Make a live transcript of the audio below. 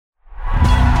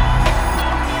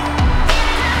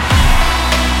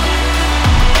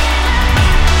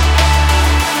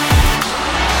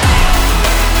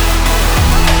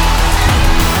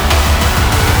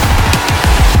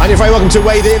you're very welcome to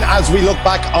Wade In as we look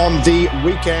back on the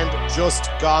weekend just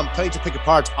gone. Plenty to pick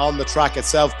apart on the track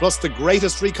itself, plus the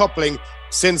greatest recoupling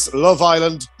since Love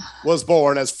Island was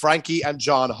born as Frankie and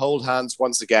John hold hands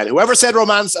once again. Whoever said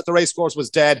romance at the racecourse was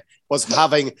dead was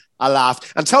having a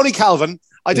laugh. And Tony Calvin,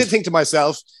 I did think to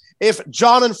myself, if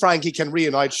John and Frankie can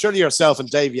reunite, surely yourself and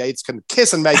Dave Yates can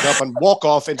kiss and make up and walk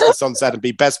off into the sunset and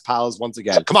be best pals once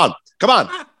again. Come on.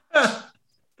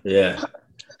 Yeah.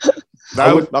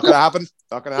 No, not going to happen.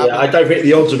 Not going to happen. Yeah, I don't think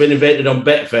the odds have been invented on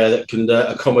Betfair that can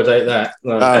accommodate that.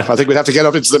 No. I think we'd have to get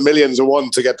up into the millions of one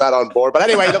to get that on board. But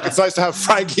anyway, look, it's nice to have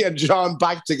Frankie and John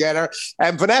back together.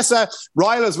 Vanessa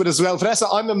Ryle is with us as well. Vanessa,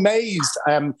 I'm amazed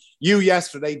you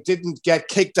yesterday didn't get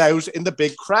kicked out in the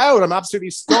big crowd. I'm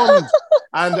absolutely stunned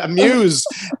and amused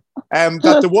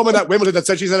that the woman at Wimbledon that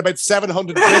said she's had about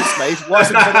 700 drinks, mate,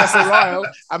 wasn't Vanessa Ryle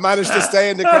and managed to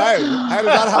stay in the crowd. How did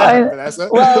that happen, Vanessa?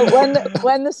 Well,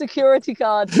 when the security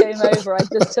card came over, I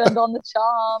just turned on the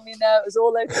charm. You know, it was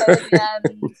all okay at the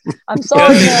end. I'm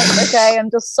sorry, Nick, okay? I'm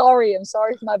just sorry. I'm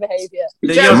sorry for my behaviour.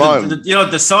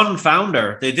 The Sun found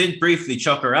her. They did briefly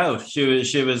chuck her out.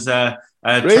 She was a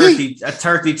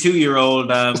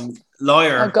 32-year-old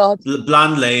lawyer,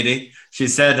 blonde lady. She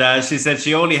said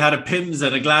she only had a Pimm's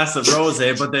and a glass of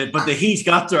rosé, but the heat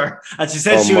got to her, and she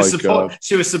said she was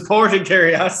supporting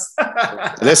Kyrgios.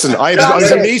 Listen, I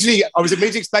was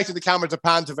immediately expecting the camera to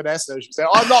pan to Vanessa. She said,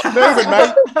 "I'm not moving,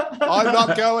 mate. I'm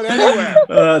not going anywhere."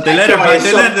 They let her back.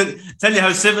 Tell you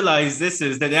how civilized this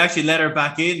is. That they actually let her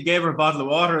back in, gave her a bottle of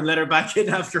water, and let her back in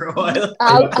after a while.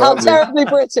 How terribly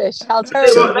British! How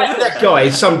terribly British. That guy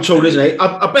is some tool, isn't he?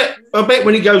 I bet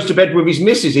when he goes to bed with his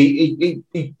missus, he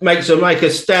makes her make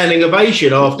a standing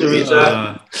ovation after his.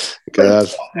 God.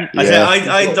 Yeah.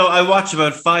 I watch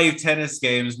about 5 tennis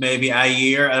games maybe a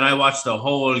year, and I watch the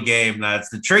whole game, lads.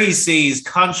 The 3 C's: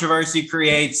 controversy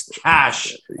creates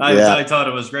cash. I thought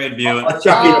it was great viewing. It's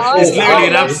clearly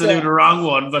an absolute wrong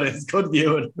one, but it's good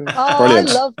viewing.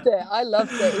 Brilliant. I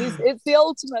loved it. It's the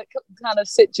ultimate kind of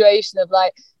situation of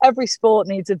like every sport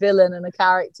needs a villain and a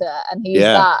character, and he's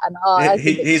that. And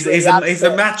he's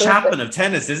a Matt Chapman of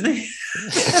tennis, isn't he?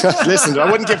 Listen, I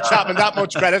wouldn't give Chapman that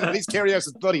much credit. At least Kyrgios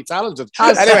is bloody talented.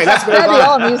 Anyway, let's move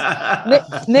on.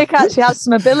 Nick actually has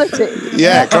some ability.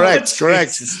 Yeah, correct.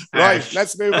 Right,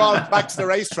 let's move on back to the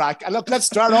racetrack. And look, let's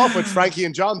start off with Frankie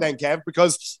and John then, Kev,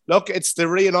 because look, it's the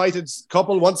reunited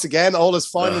couple once again. All is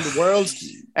fine in the world.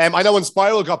 I know when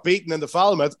Spiral got beaten in the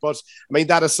Falmouth, but I mean,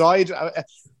 that aside,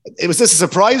 was this a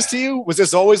surprise to you? Was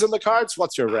this always in the cards?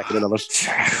 What's your reckoning of it?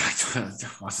 I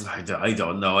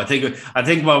don't know. I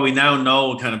think what we now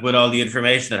know, kind of with all the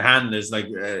information at hand, is like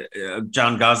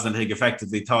John Gosling, I think,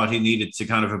 effectively thought he needed to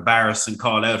kind of embarrass and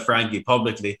call out Frankie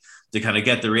publicly to kind of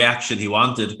get the reaction he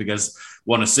wanted, because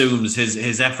one assumes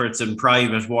his efforts in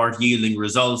private weren't yielding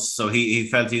results. So he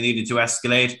felt he needed to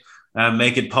escalate,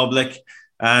 make it public.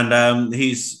 And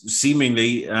he's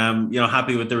seemingly,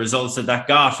 happy with the results that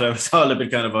got. It was all a bit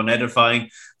kind of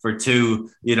unedifying for 2,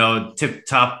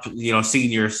 tip-top,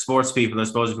 senior sports people, I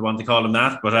suppose, if you want to call them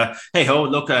that. But hey-ho,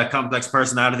 look, complex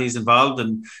personalities involved,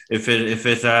 and if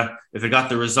it got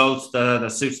the result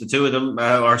that suits the two of them,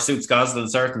 or suits Gosling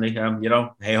certainly,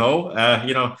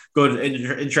 hey-ho, good,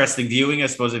 interesting viewing, I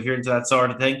suppose, if you're into that sort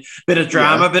of thing. Bit of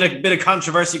drama, bit of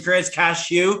controversy creates cash,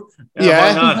 Hugh.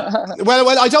 Why not?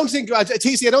 Well, I don't think,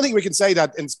 TC, I don't think we can say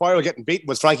that in Spiral getting beaten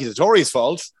was Frankie Dettori's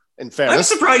fault. In fairness,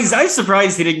 I'm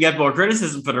surprised he didn't get more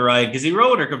criticism for the ride, because he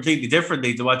rode her completely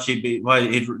differently to what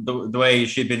the way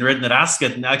she'd been ridden at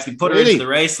Ascot, and actually put her into the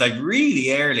race like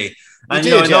really early. And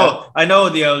I know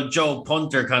the old Joe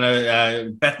Punter kind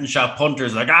of betting shop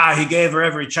punters like, he gave her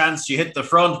every chance, she hit the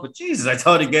front, but Jesus, I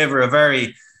thought he gave her a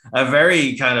very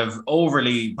kind of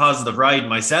overly positive ride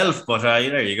myself. But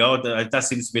there you go. That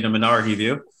seems to be the minority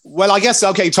view. Well, I guess,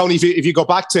 okay, Tony, if you go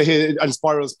back to his and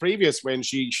Spiral's previous win,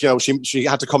 she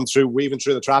had to come through, weaving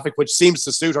through the traffic, which seems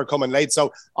to suit her coming late.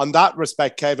 So on that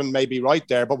respect, Kevin may be right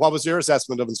there. But what was your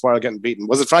assessment of Spiral getting beaten?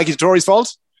 Was it Frankie Dettori's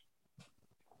fault?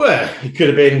 Well, it could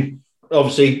have been.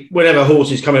 Obviously, whenever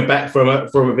horses coming back from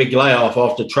a big layoff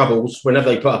after troubles, whenever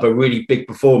they put up a really big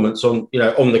performance on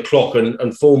the clock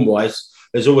and form wise,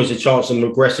 there's always a chance of them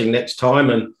regressing next time.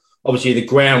 And obviously, the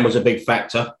ground was a big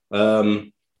factor.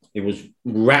 It was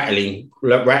rattling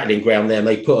ground there, and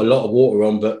they put a lot of water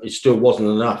on, but it still wasn't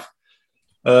enough.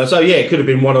 It could have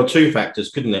been one or two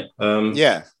factors, couldn't it?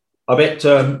 I bet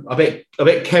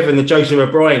Kevin, the Joseph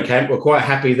O'Brien camp, were quite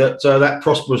happy that that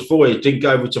prosperous voyage didn't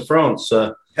go over to France.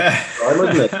 Wasn't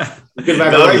it?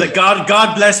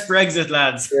 God bless Brexit,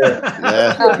 lads.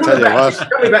 Tell you what.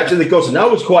 Coming back to the Gosling, I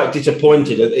was quite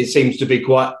disappointed. It seems to be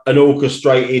quite an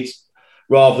orchestrated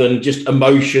rather than just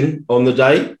emotion on the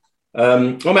day.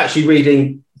 I'm actually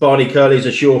reading Barney Curley's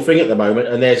A Sure Thing at the moment,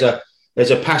 and there's a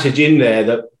passage in there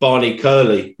that Barney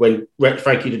Curley, when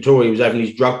Frankie Dettori was having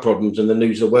his drug problems and the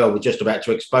News of the World were just about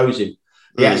to expose him,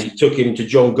 he actually took him to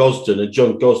John Gosden, and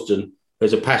John Gosden,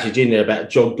 there's a passage in there about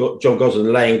John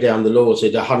Gosden laying down the law,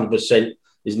 said 100%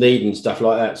 is needed and stuff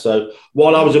like that. So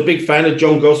while I was a big fan of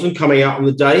John Gosden coming out on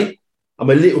the day, I'm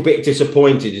a little bit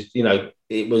disappointed. You know,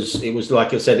 it was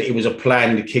like I said, it was a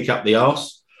plan to kick up the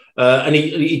arse. And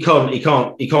he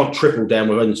can't triple down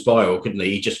with Inspiral, couldn't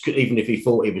he? He just, even if he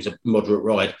thought it was a moderate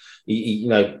ride,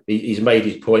 he's made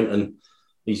his point and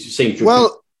he seemed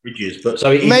to bridges. But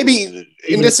so maybe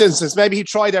in this instance, maybe he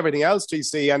tried everything else,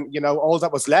 TC, and all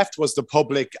that was left was the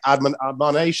public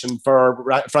admonition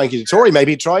for Frankie Dettori.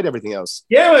 Maybe he tried everything else.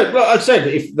 Yeah, well, I said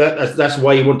if that's the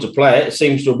way you want to play it, it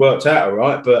seems to have worked out all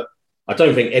right. But I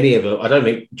don't think any of it. I don't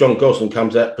think John Gosden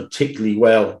comes out particularly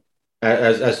well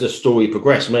as the story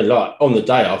progressed. I mean, like on the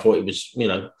day, I thought it was,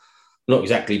 not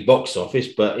exactly box office,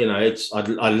 but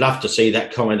I love to see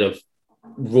that kind of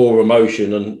raw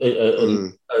emotion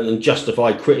and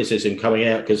justified criticism coming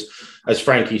out, because, as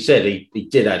Frankie said, he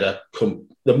did add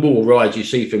the more rides you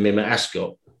see from him at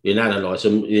Ascot, you can analyse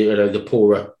them, the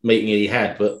poorer meeting he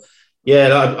had. But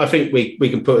yeah, I think we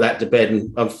can put that to bed,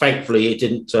 and thankfully it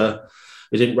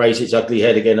didn't raise its ugly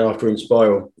head again after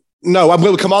Inspiral. No, and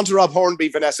we'll come on to Rob Hornby,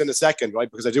 Vanessa, in a second, right?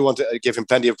 Because I do want to give him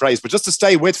plenty of praise. But just to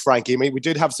stay with Frankie, I mean, we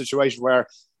did have a situation where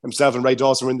himself and Ray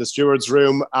Dawson were in the stewards'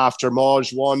 room after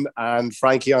Maj won and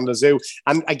Frankie on the zoo.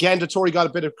 And again, Dettori got a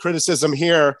bit of criticism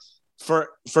here for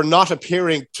not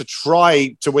appearing to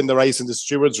try to win the race in the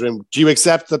stewards' room. Do you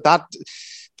accept that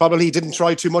probably he didn't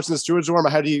try too much in the stewards' room,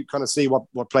 or how do you kind of see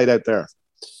what played out there?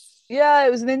 Yeah,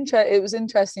 it was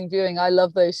interesting viewing. I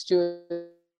love those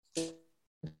stewards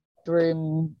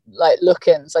room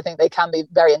look-ins. I think they can be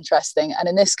very interesting, and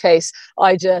in this case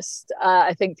I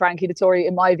think Frankie Dettori,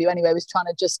 in my view anyway, was trying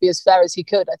to just be as fair as he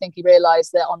could. I think he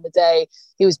realized that on the day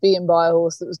he was beaten by a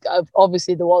horse that was,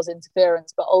 obviously there was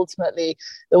interference, but ultimately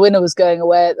the winner was going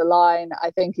away at the line. I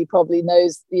think he probably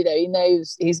knows,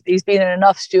 he's been in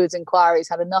enough stewards inquiries,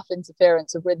 had enough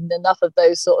interference, have ridden enough of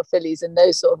those sort of fillies in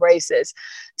those sort of races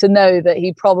to know that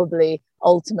he probably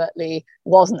ultimately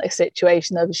wasn't a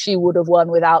situation of she would have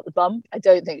won without the bump. I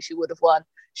don't think she would have won.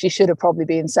 She should have probably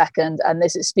been second. And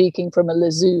this is speaking from a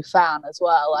Lazou fan as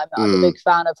well. I'm a big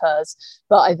fan of hers.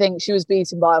 But I think she was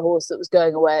beaten by a horse that was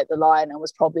going away at the line and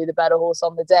was probably the better horse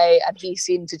on the day. And he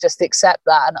seemed to just accept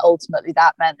that. And ultimately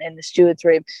that meant in the steward's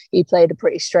room, he played a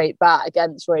pretty straight bat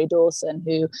against Ray Dawson,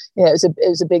 who, it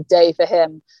was a big day for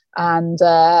him. And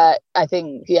I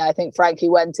think Frankie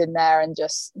went in there and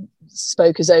just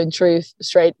spoke his own truth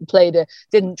straight,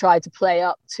 didn't try to play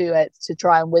up to it to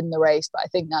try and win the race. But I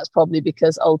think that's probably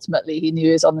because ultimately he knew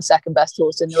he was on the second best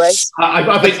horse in the race.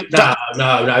 I think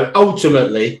no.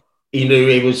 Ultimately, he knew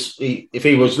if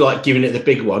he was like giving it the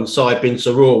big one, Saib bin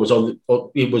Suroor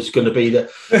it was going to be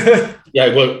the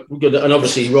and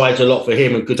obviously he rides a lot for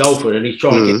him and Godolphin, and he's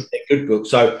trying to get a good book.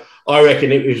 So I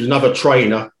reckon if it was another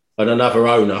trainer and another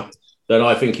owner, then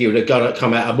I think he would have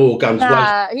come out of more guns.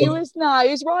 He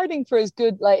was riding for his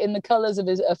good, in the colours of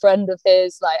a friend of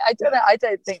his. I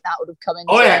don't think that would have come in.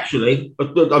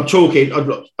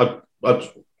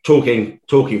 I'm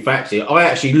talking facts here. I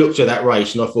actually looked at that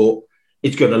race and I thought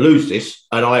it's going to lose this,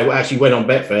 and I actually went on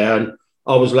Betfair and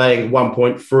I was laying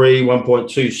 1.3,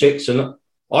 1.26, and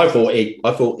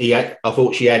I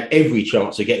thought she had every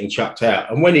chance of getting chucked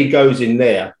out. And when he goes in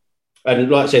there,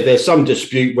 and like I said, there's some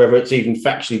dispute whether it's even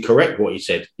factually correct what he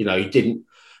said. He didn't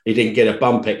get a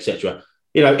bump, etc.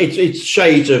 It's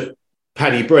shades of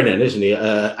Paddy Brennan, isn't he?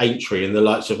 Aintree and the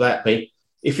likes of that. I mean,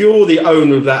 if you're the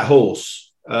owner of that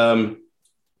horse, I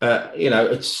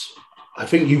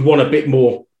think you want a bit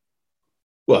more.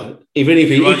 Well, even if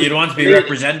you'd want to be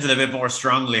represented a bit more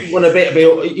strongly. You want a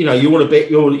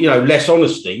bit, less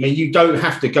honesty. I mean, you don't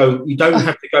have to go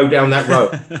down that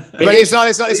road. But it's not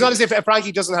as if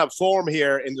Frankie doesn't have form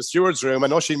here in the stewards' room.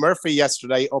 And Oisin Murphy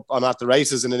yesterday up on At the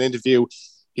Races in an interview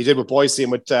he did with Boise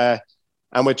and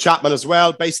with Chapman as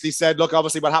well, basically said, look,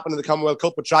 obviously what happened in the Commonwealth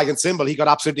Cup with Dragon Symbol, he got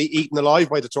absolutely eaten alive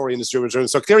by Dettori in the stewards' room.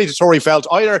 So clearly Dettori felt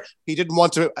either he didn't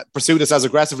want to pursue this as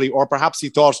aggressively, or perhaps he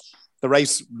thought the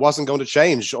race wasn't going to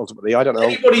change ultimately. I don't know.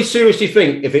 Anybody seriously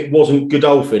think if it wasn't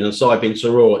Godolphin and Saib bin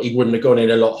Suroor, he wouldn't have gone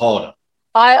in a lot harder?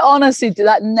 I honestly,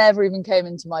 that never even came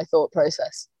into my thought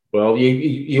process. Well,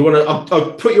 you want to?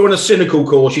 I'll put you on a cynical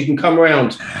course. You can come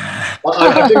around.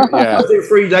 I do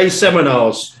 3 day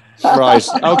seminars. Right.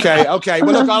 Okay.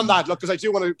 Well, look, on that, because I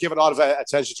do want to give a lot of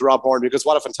attention to Rob Hornby, because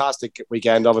what a fantastic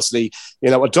weekend. Obviously,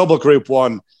 a double Group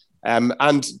 1.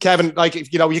 And Kevin,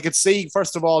 you could see,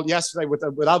 first of all, yesterday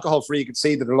with alcohol free, you could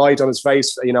see the delight on his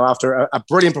face, after a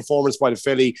brilliant performance by the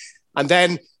filly. And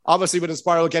then obviously with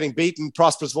Inspiral getting beaten,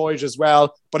 prosperous voyage as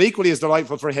well, but equally as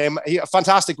delightful for him. A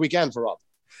fantastic weekend for Rob.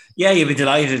 Yeah, you'd be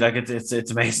delighted. Like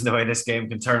it's amazing the way this game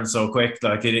can turn so quick.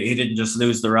 Like he didn't just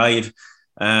lose the ride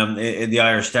in the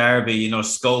Irish Derby.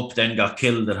 Scope then got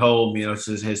killed at home. It's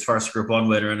his first Group 1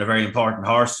 winner and a very important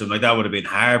horse to him. Like that would have been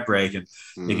heartbreaking.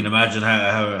 You can imagine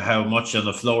how much on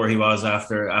the floor he was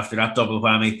after that double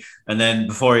whammy. And then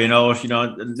before you know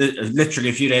it, literally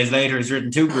a few days later, he's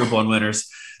ridden 2 Group 1 winners.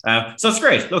 So it's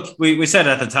great. Look, we said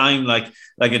at the time, it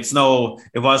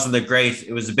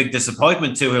was a big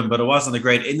disappointment to him, but it wasn't a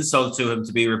great insult to him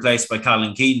to be replaced by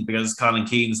Colin Keane, because Colin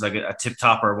Keane's like a tip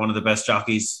topper, one of the best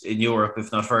jockeys in Europe,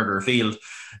 if not further afield.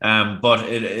 But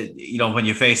when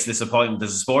you face disappointment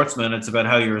as a sportsman, it's about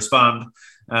how you respond.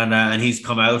 And he's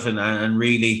come out and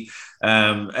really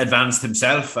advanced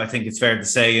himself, I think it's fair to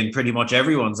say, in pretty much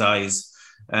everyone's eyes.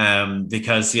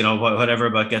 Because whatever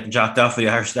about getting jacked off the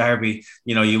Irish Derby,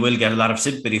 you will get a lot of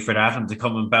sympathy for that, and to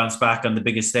come and bounce back on the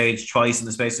biggest stage twice in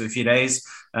the space of a few days.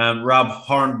 Rob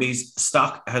Hornby's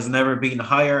stock has never been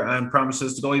higher and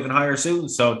promises to go even higher soon.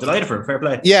 So delighted for him. Fair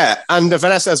play. Yeah, and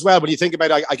Vanessa as well. When you think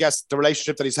about, I guess, the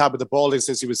relationship that he's had with the Balding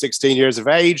since he was 16 years of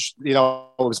age, it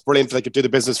was brilliant that they could do the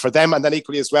business for them, and then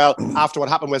equally as well after what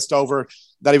happened with Stover,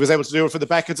 that he was able to do it for the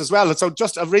Becketts as well. And so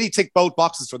just really tick both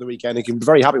boxes for the weekend. He can be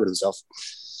very happy with himself.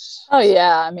 Oh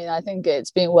yeah, I mean, I think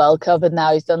it's been well covered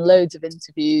now. He's done loads of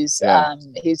interviews. Yeah.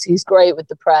 He's great with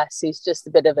the press. He's just a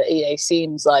bit of he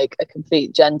seems like a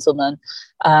complete gentleman.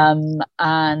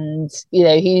 And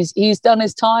he's done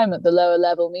his time at the lower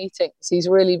level meetings. He's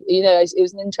really, it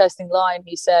was an interesting line.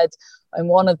 He said in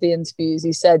one of the interviews,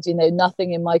 he said,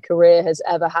 nothing in my career has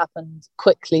ever happened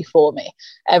quickly for me.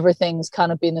 Everything's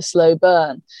kind of been a slow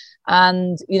burn.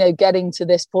 And, getting to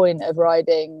this point of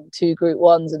riding 2 Group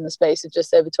 1s in the space of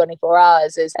just over 24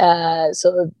 hours is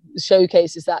sort of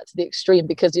showcases that to the extreme,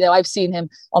 because, I've seen him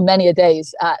on many a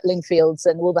days at Lingfields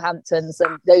and Wolverhamptons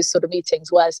and those sort of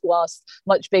meetings whilst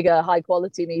much bigger, high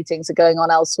quality meetings are going on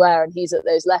elsewhere, and he's at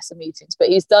those lesser meetings, but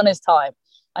he's done his time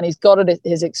and he's got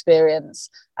his experience.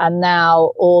 And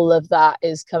now all of that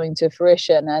is coming to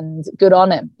fruition, and good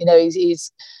on him.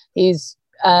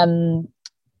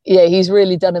 He's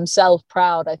really done himself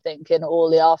proud, I think, in all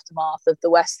the aftermath of the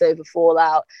Westover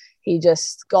fallout. He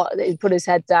put his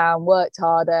head down, worked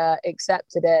harder,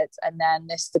 accepted it, and then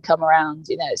this to come around.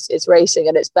 It's racing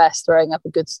at its best, throwing up a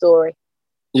good story.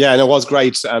 Yeah, and it was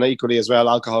great. And equally as well,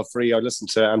 alcohol free. I listened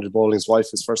to Andrew Balding's wife,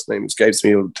 his first name escapes me,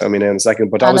 he'll tell me now in a second.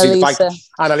 But obviously the fact,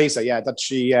 Annalisa,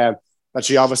 that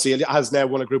she obviously has now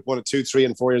won a Group 1 at 2, 3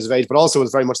 and 4 years of age, but also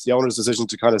was very much the owner's decision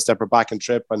to kind of step her back and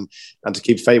trip and to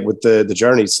keep faith with the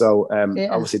journey. So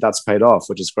obviously that's paid off,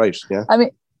 which is great. Yeah. I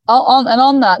mean,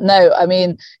 on that note, I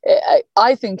mean,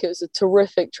 I think it was a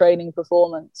terrific training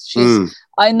performance.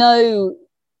 I know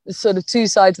sort of 2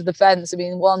 sides of the fence. I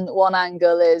mean, one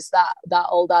angle is that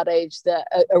old adage that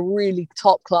a really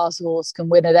top class horse can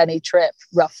win at any trip,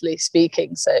 roughly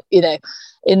speaking. So,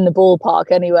 in the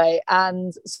ballpark anyway.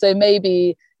 And so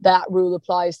maybe that rule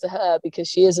applies to her because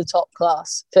she is a top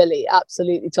class filly,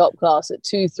 absolutely top class at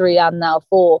 2, 3 and now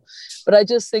 4. But I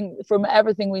just think from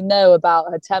everything we know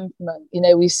about her temperament,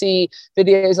 we see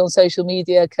videos on social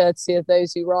media courtesy of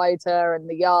those who ride her and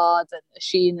the yard and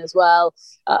Sheen as well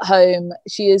at home.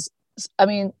 She is, I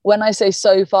mean, when I say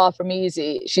so far from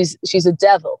easy, she's a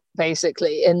devil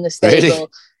basically in the stable. Really?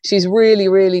 She's really,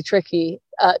 really tricky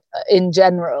in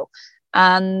general.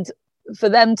 And for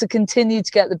them to continue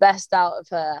to get the best out of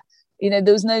her,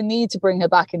 there was no need to bring her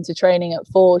back into training at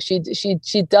 4.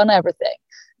 She'd done everything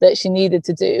that she needed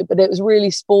to do, but it was really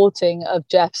sporting of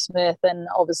Jeff Smith and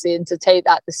obviously to take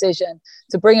that decision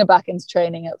to bring her back into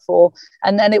training at 4.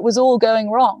 And then it was all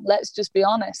going wrong. Let's just be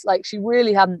honest. Like, she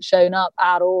really hadn't shown up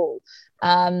at all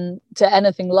to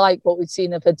anything like what we'd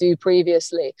seen of her do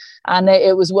previously. And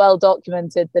it was well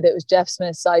documented that it was Jeff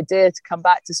Smith's idea to come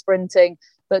back to sprinting,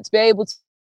 but to be able to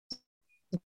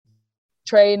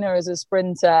train her as a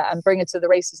sprinter and bring her to the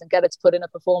races and get her to put in a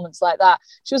performance like that.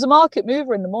 She was a market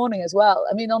mover in the morning as well.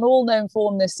 I mean, on all known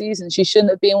form this season, she shouldn't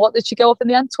have been. What did she go off in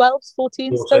the end? 12s,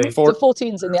 14s?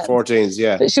 14s in the end. 14s,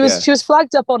 yeah. But she was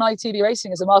flagged up on ITV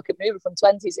Racing as a market mover from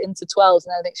 20s into 12s,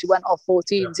 and I think she went off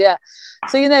 14s, yeah.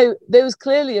 So, there was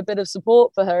clearly a bit of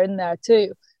support for her in there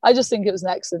too. I just think it was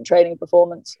an excellent training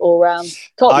performance all round.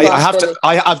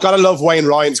 I've got to love Wayne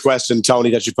Ryan's question, Tony,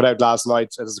 that you put out last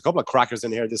night. There's a couple of crackers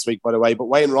in here this week, by the way, but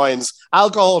Wayne Ryan's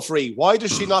alcohol free. Why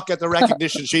does she not get the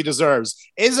recognition she deserves?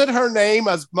 Is it her name,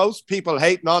 as most people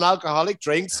hate non-alcoholic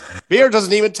drinks? Beer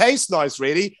doesn't even taste nice,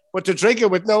 really. but to drink it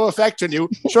with no effect on you,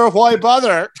 sure, why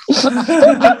bother?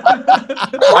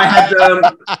 I had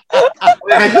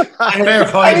fair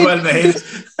point, well made.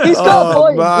 He's got a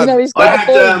point. Man. You know, he's got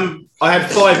a point. I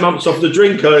had 5 months off the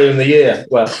drink earlier in the year.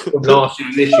 Well, last year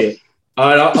and this year.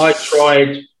 I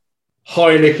tried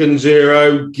Heineken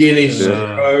 0, Guinness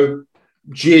 0,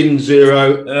 Gin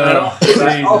 0.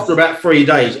 And after about 3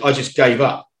 days, I just gave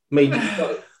up. I mean,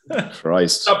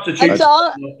 Christ. Substitutes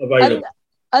are available.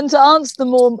 And to answer the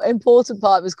more important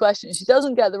part of his question, she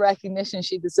doesn't get the recognition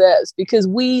she deserves because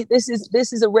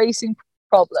this is a racing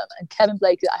problem. And Kevin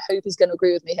Blake, I hope, is going to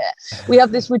agree with me here. We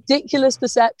have this ridiculous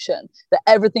perception that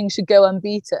everything should go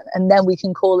unbeaten and then we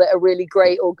can call it a really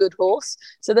great or good horse.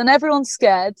 So then everyone's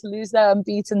scared to lose their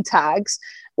unbeaten tags.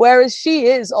 Whereas she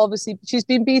is, obviously, she's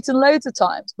been beaten loads of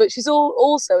times, but she's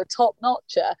also a top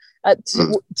notcher at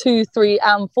 2, 3,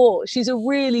 and 4. She's a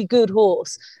really good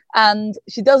horse. And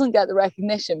she doesn't get the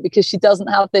recognition because she doesn't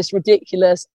have this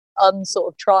ridiculous unsort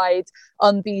of tried,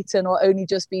 unbeaten or only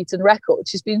just beaten record.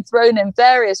 She's been thrown in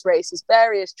various races,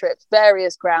 various trips,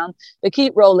 various ground. They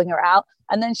keep rolling her out.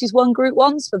 And then she's won Group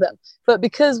 1s for them. But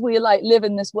because we live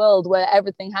in this world where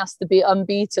everything has to be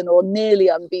unbeaten or nearly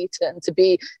unbeaten to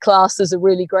be classed as a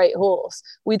really great horse,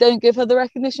 we don't give her the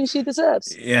recognition she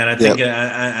deserves. Yeah, and I think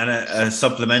a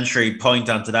supplementary point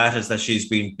onto that is that she's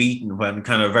been beaten when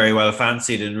kind of very well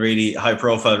fancied in really high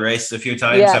profile races a few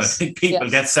times. Yes. And I think people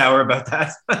get sour about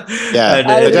that. Yeah,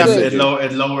 and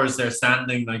it lowers their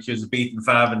standing. Like she was beaten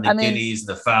Fab and the Guineas and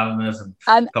the Falmouth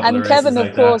and Kevin,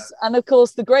 of course,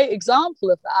 the great example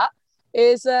of that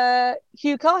is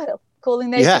Hugh Cahill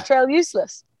calling Native Trail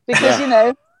useless because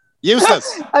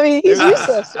useless. I mean, he's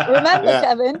useless. Remember,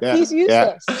 Kevin, he's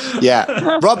useless. Yeah.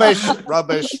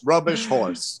 Rubbish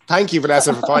horse. Thank you,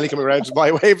 Vanessa, for finally coming around to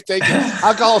my way of thinking.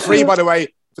 Alcohol free, by the way,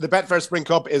 for the Betfair Spring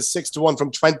Cup is 6-1 from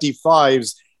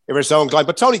 25s if you're so inclined.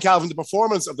 But Tony Calvin, the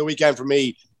performance of the weekend for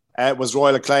me was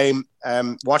Royal Acclaim.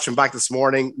 Watching back this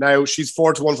morning. Now she's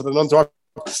 4-1 for the Nunthorpe.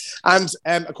 And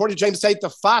according to James Tate, the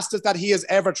fastest that he has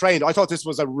ever trained. I thought this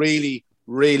was a really,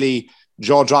 really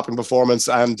jaw-dropping performance.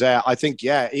 And I think,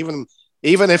 even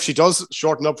if she does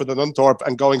shorten up for the Nunthorpe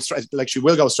and going straight, like she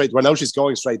will go straight, I know she's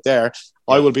going straight there,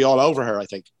 I will be all over her, I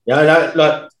think. Yeah,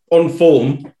 like on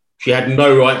form, she had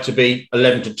no right to be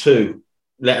 11-2,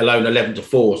 let alone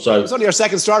 11-4. So it was only her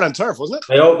second start on turf, wasn't it?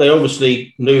 They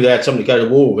obviously knew they had something to go to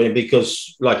war with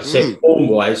because, like I said,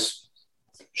 form-wise,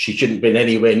 she shouldn't have been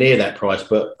anywhere near that price,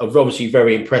 but obviously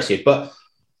very impressive. But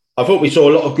I thought we saw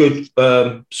a lot of good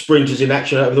sprinters in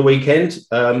action over the weekend.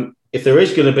 If there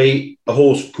is going to be a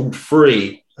horse called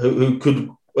Free who could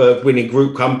win in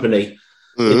group company,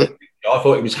 I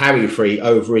thought it was Harry Free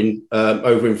over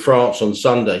in France on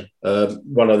Sunday.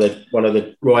 One of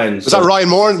the Ryans. Was that Ryan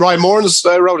Moran? Ryan Moran's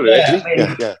rode it.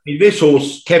 I mean, this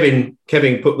horse, Kevin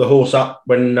put the horse up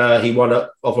when he won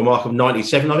off a mark of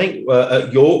 97, I think,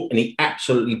 at York, and he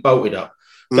absolutely bolted up.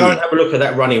 Go and have a look at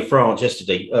that run in France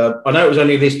yesterday. I know it was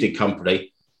only a listed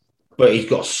company, but he's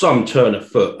got some turn of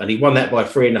foot, and he won that by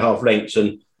 3.5 lengths.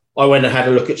 And I went and had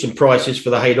a look at some prices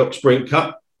for the Haydock Sprint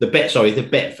Cup, the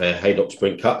Betfair Haydock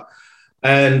Sprint Cup,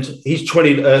 and he's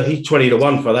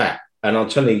 20-1 for that. And I'm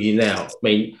telling you now, I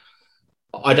mean,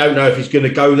 I don't know if he's going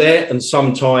to go there. And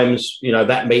sometimes,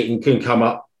 that meeting can come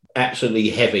up absolutely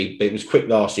heavy. But it was quick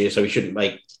last year, so we shouldn't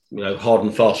make hard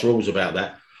and fast rules about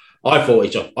that. I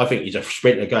think he's a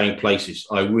sprinter going places.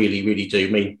 I really, really do. I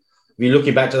mean, if you're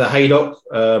looking back to the Haydock,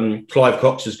 Clive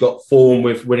Cox has got form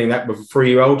with winning that with a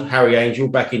 3-year-old, Harry Angel,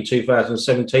 back in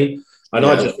 2017. And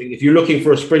I just think if you're looking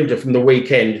for a sprinter from the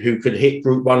weekend who could hit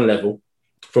Group 1 level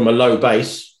from a low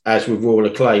base, as with Royal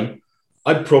Acclaim,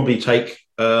 I'd probably take.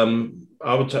 I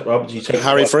would take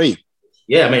Harry Free.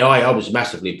 Yeah, I mean, I was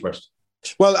massively impressed.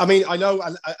 Well, I mean, I know,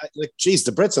 and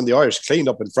the Brits and the Irish cleaned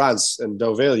up in France and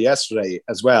Deauville yesterday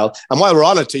as well. And while we're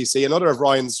on it, TC, another of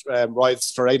Ryan's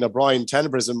rides for Aidan O'Brien,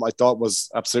 Tenebrism, I thought was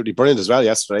absolutely brilliant as well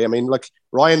yesterday. I mean, look,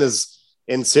 Ryan is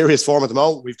in serious form at the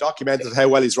moment. We've documented how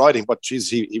well he's riding, but geez,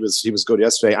 he was good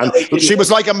yesterday. And she was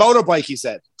like a motorbike, he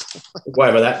said.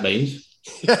 Whatever that means.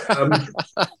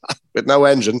 With no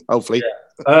engine, hopefully. Yeah.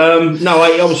 No,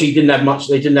 I obviously didn't have much.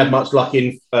 They didn't have much luck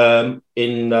in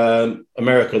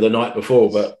America the night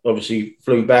before, but obviously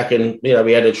flew back and we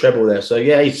had a treble there. So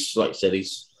yeah, he's like I said,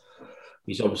 he's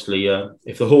obviously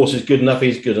if the horse is good enough,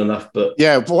 he's good enough. But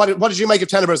yeah, but what did you make of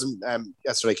Tenebrism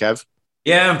yesterday, Kev?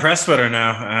 Yeah, impressed with her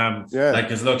now.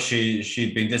 Because look,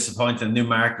 she'd been disappointed in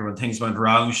Newmarket when things went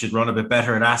wrong. She'd run a bit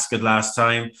better at Ascot last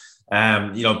time.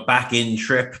 Back in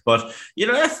trip, but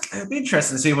it'd be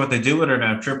interesting to see what they do with her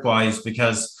now trip wise,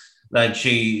 because like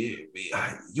you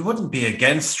wouldn't be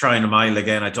against trying a mile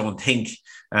again, I don't think.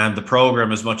 And the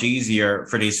program is much easier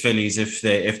for these fillies if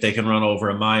they can run over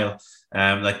a mile.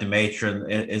 Like the Matron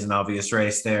is an obvious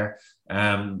race there.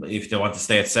 If they want to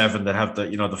stay at 7, they have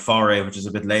the Foray, which is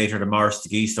a bit later, the Morris de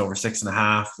Geest over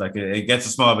 6.5. Like it gets a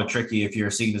small bit tricky if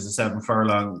you're seen as a 7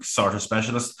 furlong sort of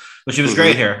specialist. But she was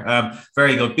great here.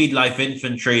 Very good. Beat Life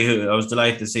Infantry, who I was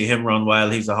delighted to see him run well.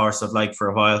 He's a horse I've liked for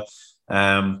a while.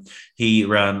 He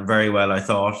ran very well, I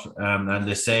thought, and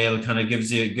the sale kind of gives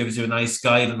you a nice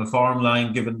guide on the form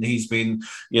line, given he's been,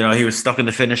 he was stuck in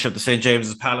the finish of the St.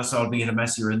 James's Palace, albeit a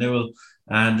messy renewal,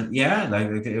 and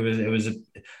it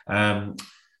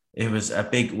was a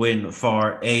big win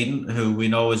for Aidan, who we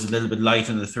know is a little bit light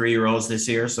in the 3-year-olds this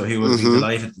year, so he would be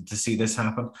delighted to see this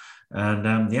happen.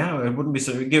 And it wouldn't be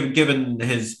so given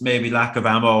his maybe lack of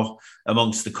ammo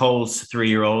amongst the Coles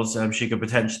 3-year-olds. She could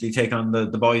potentially take on the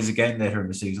boys again later in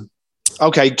the season.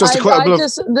 Okay, just a quick. One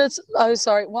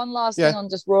last thing on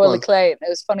just Royal Acclaim. It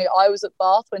was funny. I was at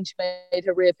Bath when she made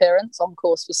her reappearance on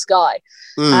course for Sky,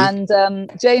 and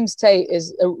James Tate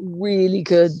is a really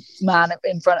good man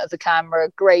in front of the camera.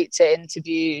 Great to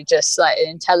interview, just like an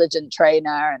intelligent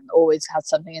trainer, and always had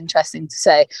something interesting to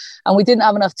say. And we didn't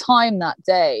have enough time that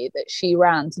day that she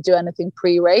ran to do anything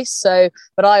pre-race.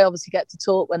 But I obviously get to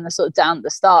talk when they're sort of down at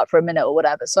the start for a minute or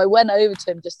whatever. So I went over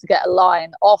to him just to get a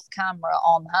line off camera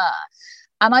on her.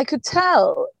 And I could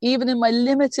tell, even in my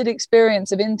limited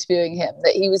experience of interviewing him,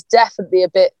 that he was definitely a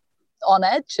bit on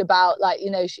edge about, I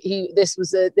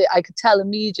could tell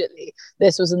immediately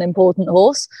this was an important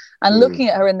horse. And looking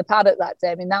at her in the paddock that day,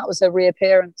 I mean, that was her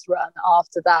reappearance run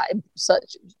after that,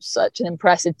 such an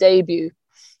impressive debut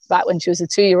back when she was a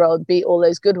 2-year-old, beat all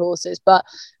those good horses. But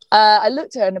I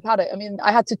looked at her in the paddock. I mean,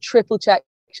 I had to triple check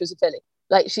she was a filly.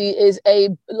 Like she is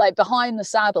behind the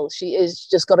saddle, she is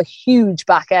just got a huge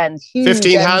back end.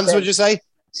 15 hands, would you say?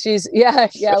 She's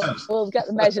we'll get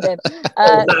the measured in.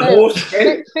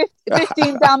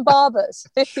 15 Dan Barbers.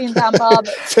 15 Dan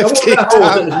Barbers. 15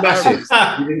 massive.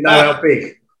 You didn't know how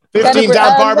big. 15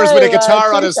 Dan Barbers with a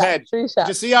guitar on his head. Did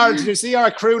you see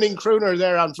our crooner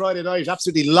there on Friday night?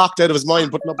 Absolutely locked out of his mind,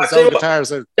 putting up his own guitar.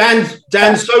 So.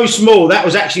 Dan's so small, that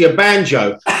was actually a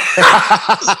banjo.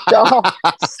 Stop.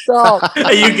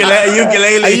 A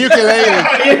ukulele.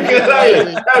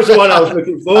 That was the one I was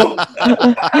looking for.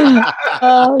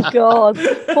 Oh, God.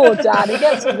 Poor Dan. He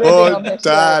gets a ribbing on this.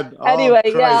 Dan. Anyway,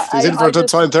 he's in for a good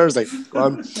time Thursday. Go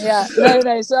on. Yeah,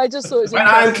 no. So I just thought it was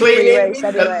interesting race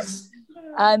anyway.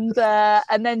 And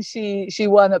then she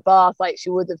won at Bath like she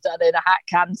would have done in a hat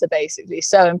canter, basically.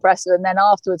 So impressive. And then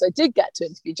afterwards, I did get to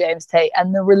interview James Tate,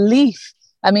 and the relief.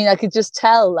 I mean, I could just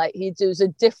tell like he was a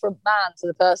different man to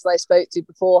the person I spoke to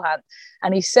beforehand.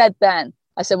 And he said then,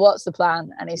 I said, "What's the plan?"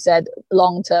 And he said,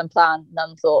 "Long-term plan,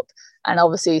 Nunthorpe." And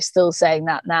obviously he's still saying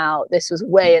that now. This was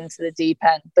way into the deep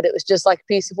end, but it was just like a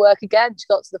piece of work again. She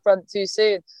got to the front too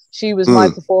soon. She was my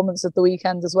performance of the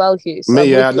weekend as well, Hugh. So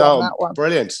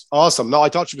brilliant. Awesome. No, I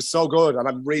thought she was so good, and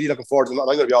I'm really looking forward to it. I'm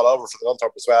going to be all over for the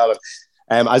Nunthorpe as well.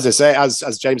 And as I say,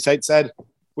 as James Tate said,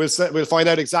 we'll find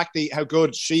out exactly how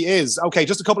good she is. Okay,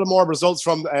 just a couple of more results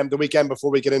from the weekend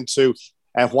before we get into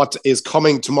what is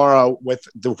coming tomorrow with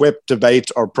the whip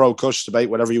debate or pro-Cush debate,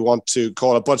 whatever you want to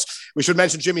call it. But we should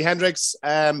mention Jimi Hendrix.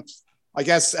 I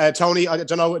guess, Tony, I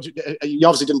don't know, you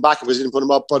obviously didn't back him because you didn't put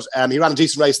him up, but he ran a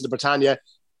decent race in the Britannia,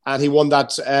 and he won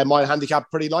that mile handicap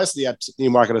pretty nicely at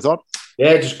Newmarket, I thought.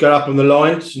 Yeah, just got up on the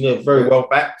lines, very well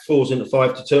back, falls into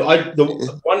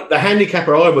 5-2. The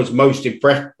handicapper I was most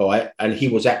impressed by, and he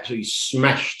was absolutely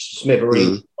smashed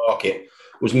smithereens market,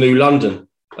 was New London.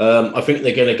 I think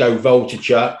they're going to go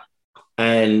Voltigeur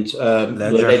and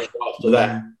Ledger after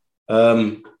that.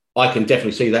 I can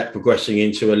definitely see that progressing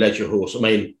into a Ledger horse. I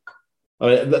mean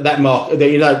that mark,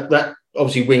 that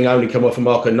obviously Wing only come off a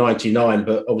mark of 99,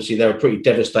 but obviously they were pretty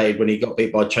devastated when he got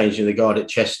beat by changing the guard at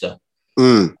Chester.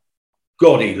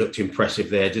 God, he looked impressive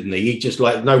there, didn't he? He just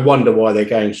no wonder why they're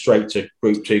going straight to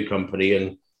Group 2 company.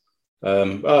 And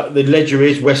the Ledger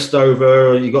is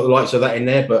Westover. You got the likes of that in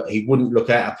there, but he wouldn't look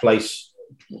out of place.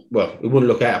 Well, he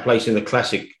wouldn't look out of place in the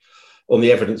Classic on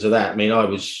the evidence of that. I mean,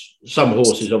 some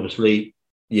horses, obviously,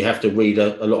 you have to read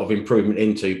a lot of improvement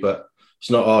into, but it's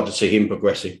not hard to see him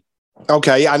progressing.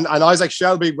 Okay, and Isaac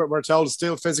Shelby, we're told, is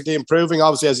still physically improving,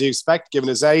 obviously, as you expect, given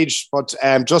his age, but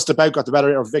just about got the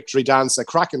better of Victory Dance, a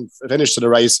cracking finish to the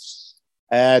race.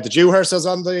 The Dewhurst is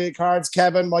on the cards.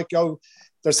 Kevin might go,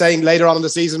 they're saying later on in the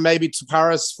season, maybe to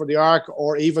Paris for the Arc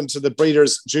or even to the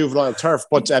Breeders' Juvenile Turf,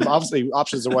 but obviously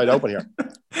options are wide open here.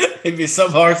 It'd be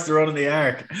some horse to run in the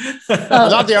Arc.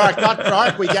 Not the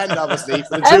Arc weekend, obviously.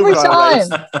 For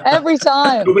the every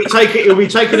time. He'll be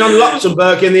taking on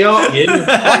Luxembourg in the Arc.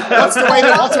 What's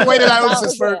the weight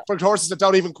allowances for horses that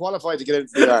don't even qualify to get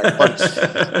into the Arc?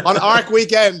 But on Arc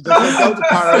weekend, they can go to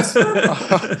Paris,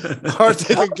 or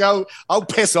they can go. Oh,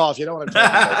 piss off! You know what I'm talking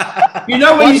about. You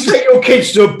know when you take your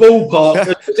kids to a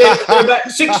ballpark, there are about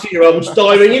 60-year-olds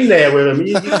diving in there with them.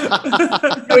 You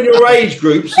in your age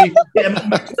groups, you get them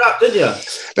mixed up, didn't you?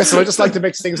 Listen, I just like to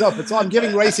mix things up. I'm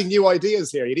giving racing new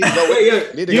ideas here. You need to go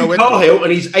with. You need to go with Carhill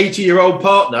and his 80-year-old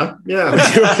partner. Yeah.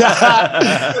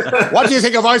 What do you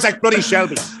think of Isaac Bloody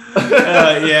Shelby?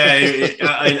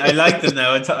 I liked him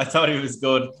now. I thought he was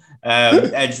good.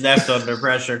 Edge left under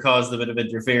pressure, caused a bit of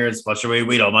interference, but sure,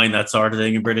 we don't mind that sort of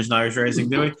thing in British and Irish racing,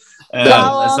 do we?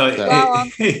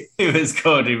 He was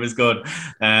good. He was good.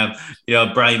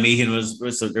 Brian Meehan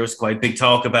there was quite big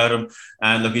talk about him,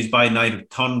 and look, he's by Night of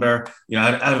Thunder,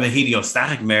 out of a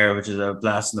heliostatic mare, which is a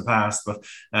blast in the past. But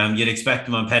you'd expect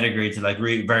him on pedigree to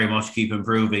very much keep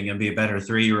improving and be a better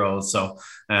 3-year-old. So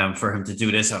for him to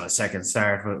do this on a second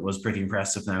start was pretty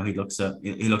impressive. Now he looks a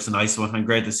nice one, and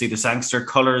great to see the Sangster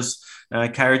colours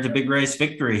carried the big race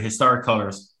victory, historic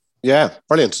colours. Yeah,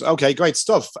 brilliant. Okay, great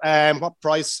stuff. What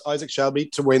price Isaac Shelby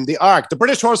to win the Arc? The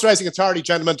British Horse Racing Authority,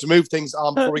 gentlemen, to move things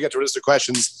on before we get to register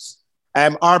questions,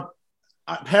 are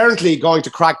apparently going to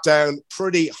crack down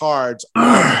pretty hard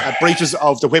at breaches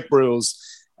of the whip rules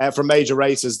for major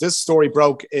races. This story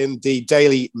broke in the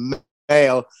Daily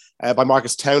Mail by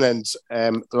Marcus Townend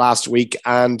last week,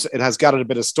 and it has gathered a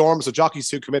bit of storm. So jockeys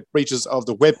who commit breaches of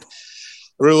the whip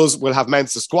rules will have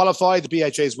meant disqualified. The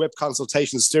BHA's whip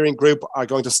consultation steering group are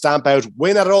going to stamp out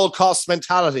win at all costs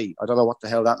mentality. I don't know what the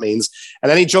hell that means.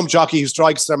 And any jump jockey who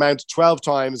strikes their mount 12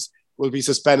 times will be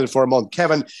suspended for a month.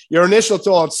 Kevin, your initial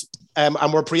thoughts, and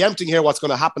we're preempting here what's going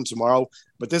to happen tomorrow,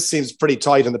 but this seems pretty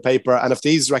tight in the paper. And if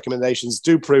these recommendations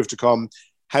do prove to come,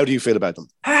 how do you feel about them?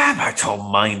 I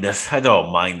don't mind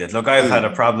it. Look, I've had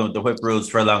a problem with the whip rules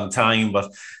for a long time,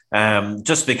 but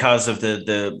just because of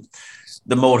the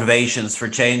motivations for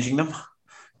changing them,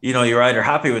 you're either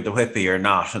happy with the whip or you're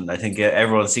not. And I think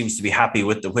everyone seems to be happy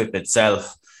with the whip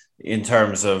itself in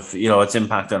terms of, its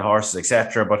impact on horses,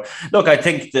 etc. But look, I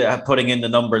think putting in the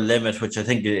number limit, which I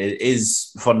think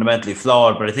is fundamentally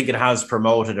flawed, but I think it has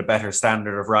promoted a better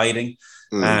standard of riding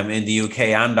in the UK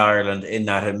and Ireland, in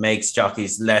that it makes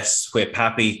jockeys less whip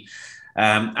happy.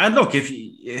 And look,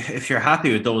 if you're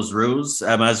happy with those rules,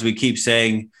 as we keep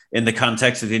saying in the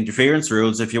context of the interference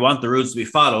rules, if you want the rules to be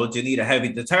followed, you need a heavy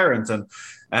deterrent.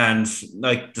 And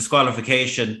like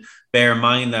disqualification, bear in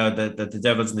mind now that the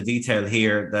devil's in the detail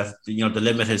here, that the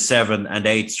limit is 7 and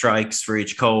 8 strikes for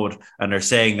each code, and they're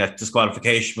saying that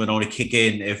disqualification would only kick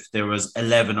in if there was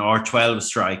 11 or 12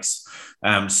 strikes.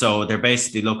 So they're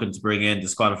basically looking to bring in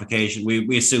disqualification,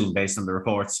 we assume based on the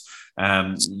reports,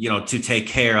 to take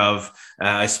care of,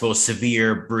 I suppose,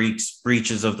 severe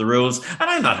breaches of the rules. And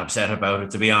I'm not upset about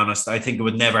it, to be honest. I think it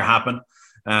would never happen,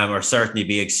 or certainly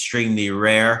be extremely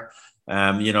rare.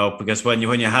 Because when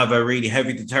you have a really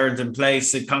heavy deterrent in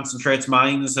place, it concentrates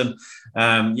minds. And,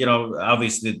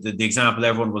 obviously the example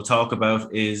everyone will talk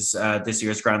about is this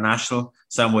year's Grand National.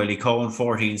 Samuel Lee Cohen,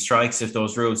 14 strikes. If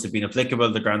those rules had been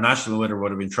applicable, the Grand National winner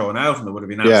would have been thrown out, and there would have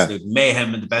been absolute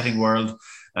mayhem in the betting world.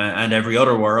 And every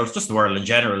other world, just the world in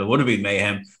general, it would have been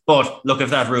mayhem. But look,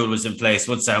 if that rule was in place,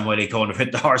 would Samuel Lee Cohen have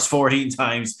hit the horse 14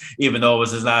 times, even though it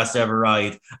was his last ever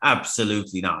ride?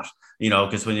 Absolutely not.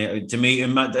 Because to me,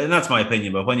 and that's my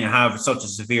opinion, but when you have such a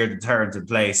severe deterrent in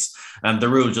place, the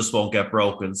rule just won't get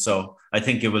broken. So I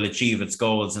think it will achieve its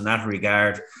goals in that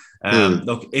regard.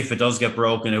 Look, if it does get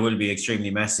broken, it will be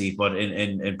extremely messy, but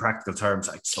in practical terms,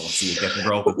 I just don't see it getting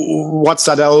broken. What's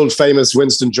that old famous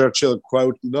Winston Churchill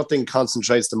quote? Nothing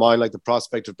concentrates the mind like the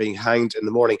prospect of being hanged in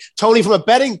the morning. Tony, from a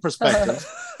betting perspective,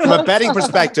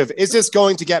 is this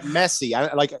going to get messy?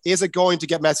 Is it going to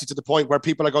get messy to the point where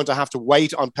people are going to have to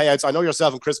wait on payouts? I know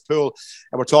yourself and Chris Poole,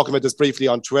 and we're talking about this briefly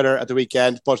on Twitter at the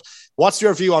weekend, but what's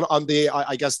your view on the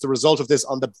result of this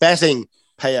on the betting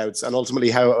payouts and ultimately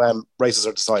how races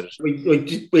are decided?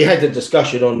 We had the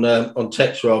discussion on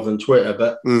text rather than Twitter,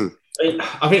 but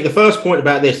I think the first point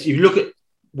about this, you look at,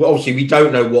 obviously we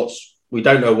don't know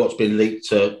what's been leaked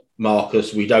to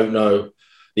Marcus. We don't know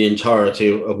the entirety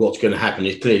of what's going to happen.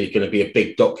 It's clearly going to be a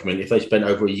big document. If they spent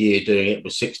over a year doing it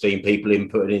with 16 people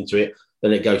inputted into it,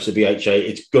 then it goes to BHA.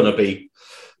 It's going to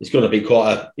be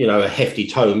quite a hefty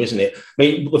tome, isn't it? I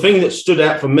mean, the thing that stood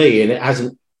out for me, and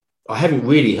I haven't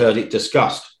really heard it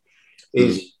discussed,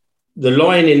 is the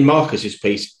line in Marcus's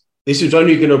piece. This is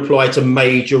only going to apply to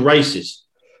major races.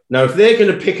 Now, if they're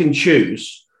going to pick and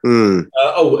choose You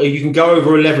can go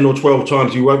over 11 or 12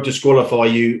 times. We won't disqualify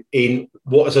you in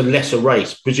what is a lesser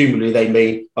race. Presumably they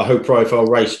mean a high-profile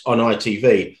race on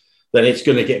ITV. Then it's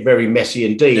going to get very messy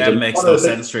indeed. That makes no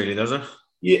sense, really, does it?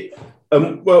 Yeah.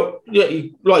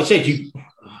 Like I said,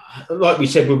 like we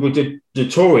said with the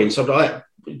touring and stuff like that,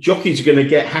 jockeys are going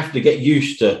to have to get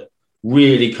used to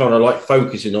really kind of like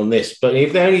focusing on this. But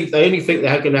if they only think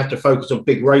they're going to have to focus on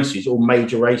big races or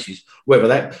major races,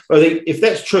 if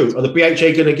that's true, are the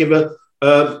BHA going to give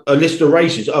a list of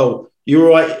races? Oh, you're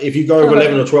right if you go over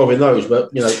 11 or 12 in those, but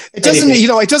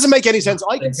it doesn't make any sense.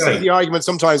 I can see the argument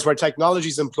sometimes where technology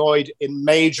is employed in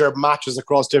major matches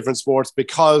across different sports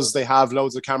because they have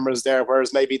loads of cameras there,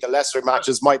 whereas maybe the lesser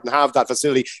matches mightn't have that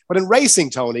facility. But in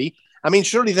racing, Tony, I mean,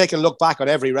 surely they can look back on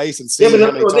every race and see.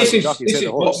 This is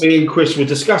what me and Chris were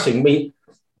discussing. I mean,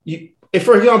 if,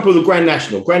 for example, the Grand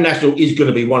National is going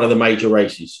to be one of the major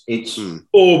races. It's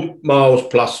 4 miles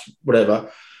plus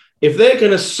whatever. If they're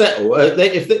going to settle,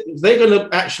 if they're going to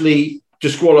actually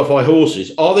disqualify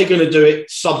horses, are they going to do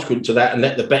it subsequent to that and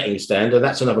let the betting stand? And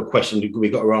that's another question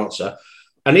we've got to answer.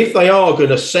 And if they are going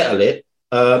to settle it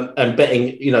and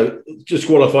betting,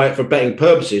 disqualify it for betting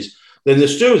purposes, then the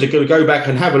stewards are going to go back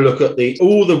and have a look at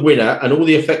all the winner and all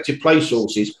the effective place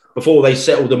horses before they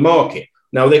settle the market.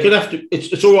 Now, they're going to have to,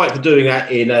 it's all right for doing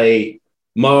that in a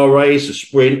mile race, a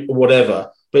sprint, or whatever.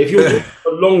 But if you're doing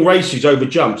long races over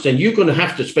jumps, then you're going to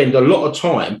have to spend a lot of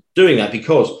time doing that,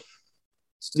 because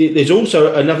there's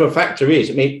also another factor is,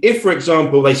 I mean, if, for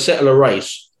example, they settle a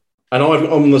race and I'm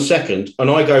on the second and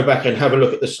I go back and have a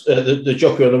look at the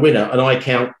jockey on the winner and I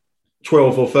count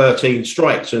 12 or 13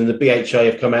 strikes and the BHA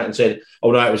have come out and said,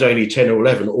 oh no, it was only 10 or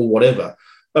 11 or whatever.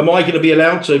 Am I going to be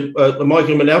allowed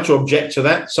to object to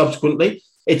that subsequently?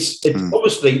 It's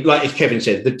obviously, like as Kevin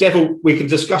said, the devil, we can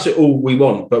discuss it all we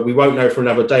want, but we won't know for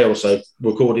another day or so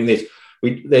recording this.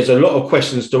 There's a lot of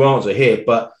questions to answer here,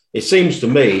 but it seems to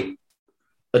me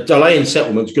a delay in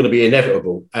settlement is going to be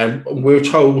inevitable. And we're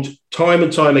told time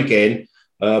and time again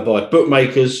by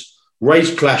bookmakers,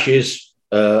 race clashes,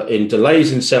 in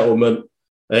delays in settlement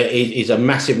is a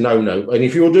massive no-no. And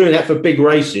if you're doing that for big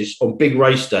races on big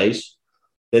race days,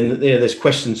 then there's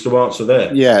questions to answer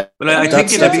there. Yeah. But I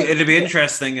think it'd be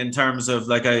interesting in terms of,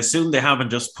 like, I assume they haven't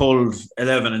just pulled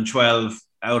 11 and 12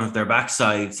 out of their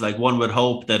backsides. Like, one would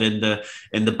hope that in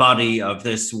the body of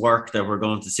this work that we're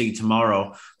going to see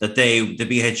tomorrow, that the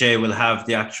BHA will have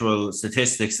the actual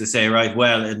statistics to say, right,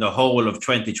 well, in the whole of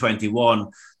 2021,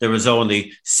 there was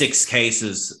only 6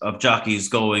 cases of jockeys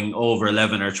going over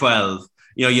 11 or 12.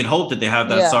 You'd hope that they have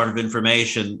that sort of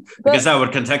information, because that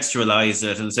would contextualize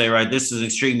it and say, right, this is an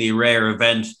extremely rare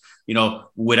event,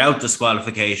 without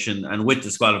disqualification, and with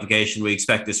disqualification, we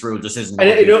expect this rule just isn't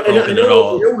going to be broken at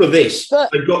all. In all of this,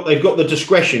 they've got the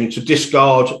discretion to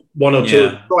discard 1 or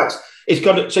 2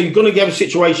 strikes. So you're going to have a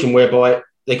situation whereby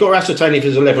they've got to ascertain if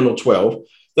there's 11 or 12.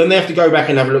 Then they have to go back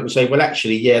and have a look and say, well,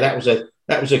 actually, that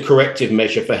was a corrective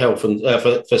measure for health and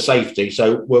for safety.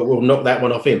 So we'll knock that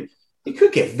one off him. It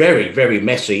could get very, very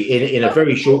messy in a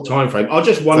very short time frame. I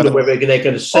just wonder whether they're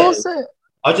going to settle.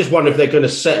 I just wonder if they're going to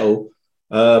settle,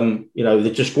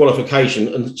 the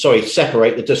disqualification and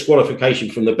separate the disqualification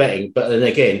from the betting. But then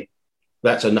again,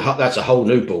 that's a whole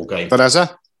new ball game.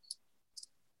 Vanessa?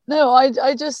 No,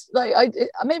 I just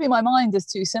maybe my mind is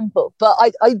too simple, but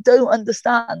I don't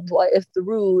understand why, if the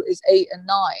rule is 8 and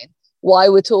 9, why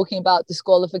we're talking about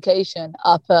disqualification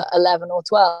up at 11 or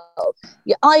 12.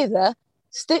 You either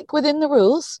stick within the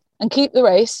rules and keep the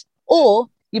race, or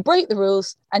you break the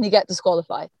rules and you get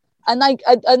disqualified. And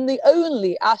the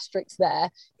only asterisk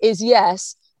there is,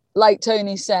 yes, like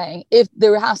Tony's saying, if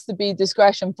there has to be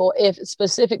discretion for, if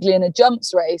specifically in a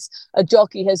jumps race, a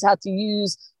jockey has had to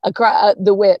use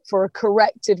the whip for a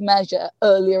corrective measure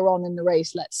earlier on in the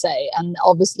race, let's say. And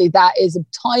obviously that is a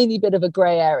tiny bit of a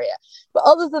grey area. But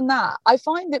other than that, I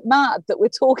find it mad that we're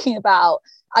talking about,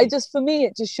 for me,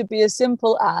 it just should be as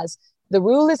simple as, the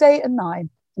rule is 8 and 9.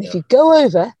 And if you go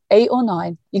over 8 or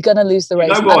 9, you're going to lose the race.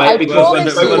 You know why?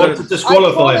 Because they want to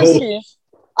disqualify horses.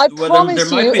 I promise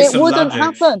you, it wouldn't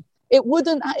happen. It would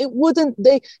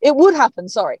happen.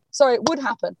 Sorry, it would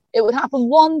happen. It would happen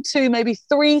 1, 2, maybe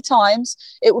 3 times.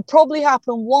 It would probably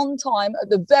happen 1 time at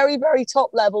the very, very top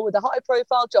level with a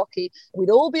high-profile jockey. We'd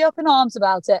all be up in arms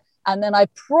about it. And then I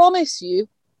promise you,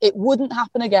 it wouldn't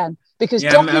happen again, because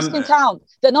jockeys can count.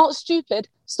 They're not stupid.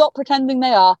 Stop pretending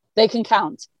they are. They can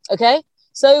count. Okay?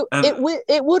 So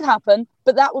it would happen,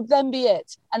 but that would then be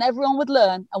it. And everyone would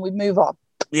learn and we'd move on.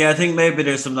 Yeah, I think maybe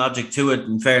there's some logic to it.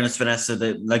 In fairness, Vanessa,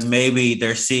 that like maybe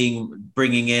they're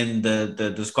bringing in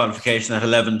the disqualification at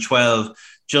 11, 12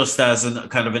 just as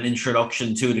kind of an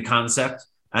introduction to the concept.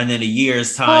 and in a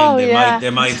year's time they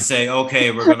might say,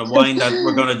 okay, we're going to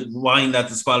wind that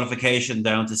disqualification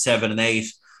down to 7 and 8,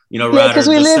 rather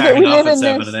than starting off at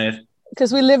 7 and 8.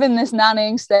 Because we live in this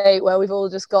nannying state where we've all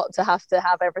just got to have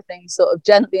everything sort of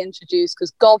gently introduced,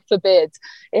 because God forbid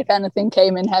if anything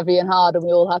came in heavy and hard and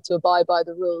we all had to abide by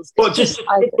the rules. But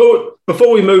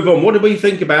before we move on, what do we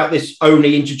think about this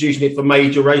only introducing it for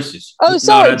major races? Oh,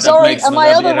 sorry. And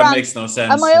my other makes no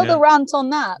sense. And my other rant on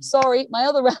that, sorry, my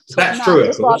other rant That's on true, that,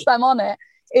 just whilst I'm on it,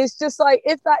 it's just like,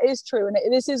 if that is true, and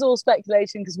this is all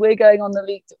speculation because we're going on the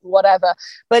leaked whatever,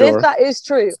 but if that is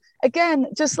true, again,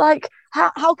 just like,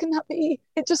 how can that be?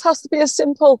 It just has to be a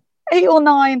simple 8 or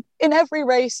 9 in every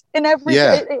race, in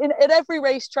every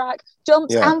racetrack,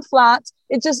 jumps and flat.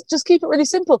 It just keep it really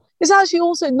simple. It's actually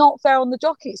also not fair on the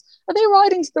jockeys. Are they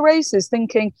riding to the races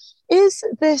thinking, is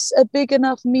this a big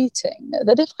enough meeting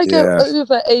that if I go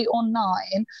over 8 or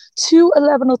 9 to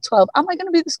 11 or 12, am I going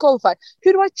to be disqualified?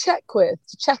 Who do I check with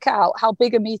to check out how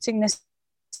big a meeting this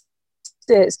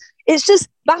is? It's just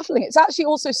baffling. It's actually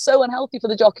also so unhealthy for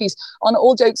the jockeys, on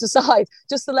all jokes aside,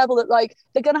 just the level that, like,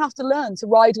 they're going to have to learn to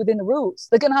ride within the rules.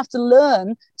 They're going to have to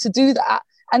learn to do that.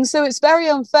 And so it's very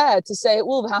unfair to say at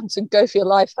Wolverhampton, go for your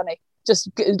life, honey.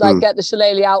 Just get the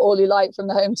shillelagh out all you like from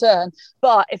the home turn.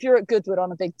 But if you're at Goodwood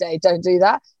on a big day, don't do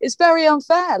that. It's very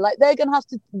unfair. Like, they're going to have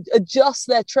to adjust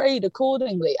their trade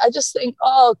accordingly. I just think,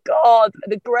 oh God,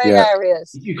 the grey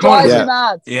areas. You can't drive me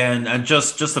mad. Yeah, and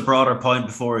just a broader point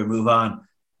before we move on.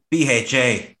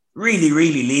 BHA, really,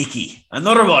 really leaky.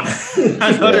 Another one.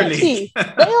 Another leak.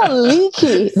 They are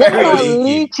leaky. They are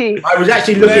leaky. I was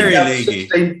actually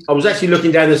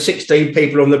looking down the 16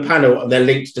 people on the panel and their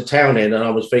links to Townend, and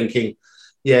I was thinking,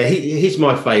 yeah, he's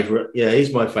my favourite. Yeah,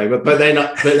 he's my favourite. But then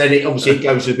it obviously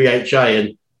goes to BHA,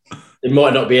 and it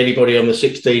might not be anybody on the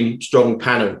 16 strong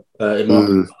panel. It might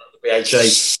be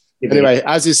BHA. Anyway,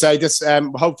 as you say, this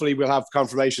hopefully we'll have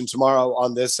confirmation tomorrow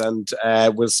on this, and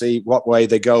we'll see what way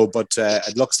they go. But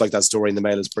it looks like that story in the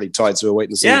Mail is pretty tight, so we'll wait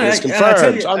and see if it's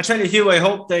confirmed. I tell you, Hugh, I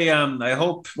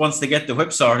hope once they get the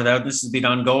whip sorted out, this has been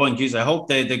ongoing. Geez, I hope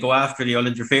they go after the all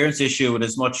interference issue with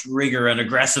as much rigor and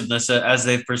aggressiveness as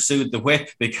they've pursued the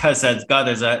whip, because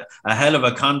there's a hell of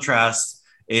a contrast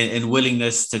in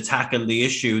willingness to tackle the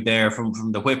issue there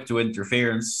from the whip to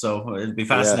interference. So it'll be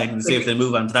fascinating to see if they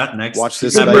move on to that next. Watch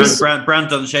this.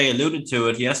 Brandon Shea alluded to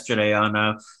it yesterday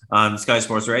on Sky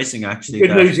Sports Racing, actually.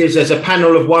 Good news is there's a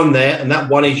panel of one there, and that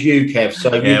one is you, Kev. So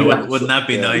wouldn't that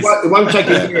be nice? It won't take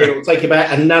a year. It'll take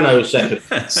about a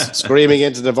nanosecond. Screaming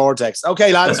into the vortex.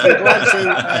 Okay, lads, we're going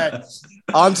to...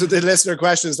 on to the listener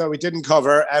questions that we didn't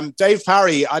cover. Dave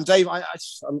Parry, and Dave,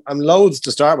 I'm loath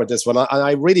to start with this one, and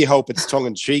I really hope it's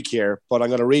tongue-in-cheek here, but I'm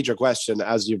going to read your question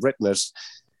as you've written it.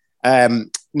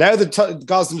 Now that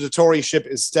Gosden Dettori ship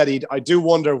is steadied, I do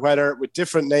wonder whether, with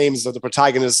different names of the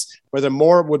protagonists, whether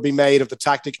more would be made of the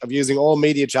tactic of using all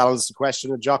media channels to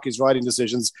question a jockey's riding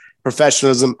decisions,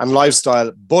 professionalism and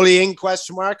lifestyle. Bullying, ?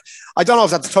 I don't know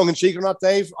if that's tongue-in-cheek or not,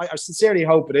 Dave. I sincerely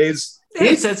hope it is.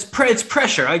 It's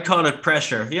pressure. I call it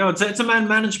pressure. It's a man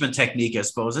management technique, I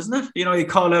suppose, isn't it? You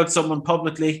call out someone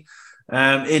publicly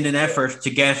in an effort to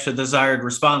get a desired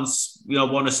response.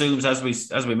 One assumes, as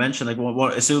we mentioned,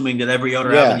 assuming that every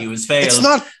other avenue is failed. It's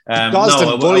not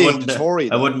bullying.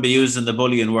 I wouldn't be using the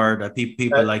bullying word.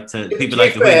 People like to weed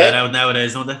that out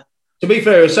nowadays, don't they? To be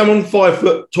fair, if someone 5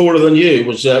 foot taller than you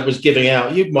was giving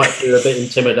out, you might feel a bit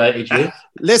intimidated. You.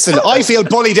 Listen, I feel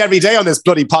bullied every day on this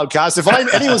bloody podcast. If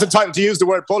anyone's entitled to use the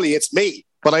word bully, it's me.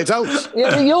 But I don't.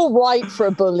 You're right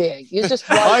for bullying. You're just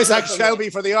right. Isaac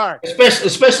Shelby for the art.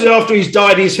 Especially after he's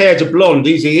dyed his hair to blonde.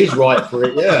 He is right for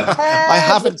it, yeah. I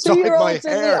haven't dyed my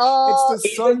hair. It's the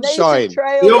sunshine.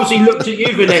 He obviously looked at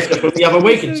you, Vanessa, from the other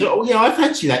week and said, oh, yeah, I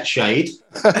fancy that shade.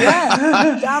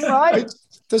 Yeah, damn right.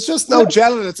 There's just no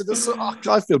gel in it.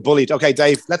 I feel bullied. Okay,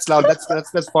 Dave, let's file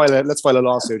a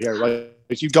lawsuit here, right?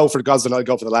 If you go for the Gosden, I'll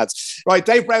go for the lads. Right,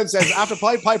 Dave Brown says, after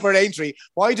Pied Piper and Aintree,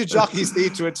 why do jockeys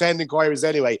need to attend inquiries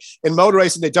anyway? In motor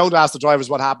racing, they don't ask the drivers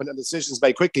what happened and decisions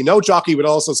made quickly. No jockey would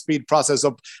also speed process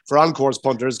up for on-course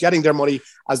punters, getting their money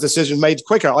as decisions made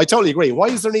quicker. I totally agree. Why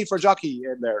is there need for a jockey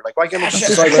in there? Like, why can't we just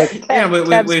decide?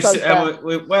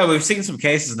 Yeah, we've seen some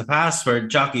cases in the past where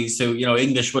jockeys who,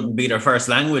 English wouldn't be their first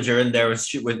language are in there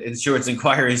with insurance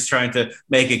inquiries trying to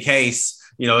make a case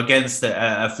against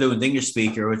a fluent English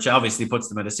speaker, which obviously puts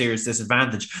them at a serious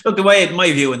disadvantage. Look, the way, in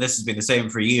my view, and this has been the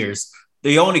same for years,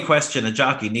 the only question a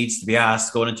jockey needs to be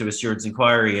asked going into a steward's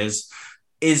inquiry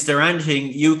is there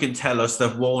anything you can tell us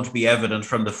that won't be evident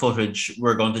from the footage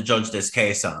we're going to judge this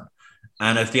case on?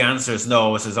 And if the answer is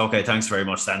no, it says, okay, thanks very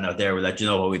much, stand out there, we'll let you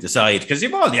know what we decide. Because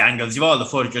you've all the angles, you've all the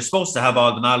footage, you're supposed to have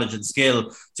all the knowledge and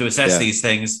skill to assess these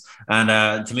things.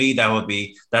 And to me, that'd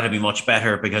be much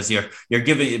better, because you're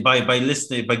giving, by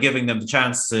listening, by giving them the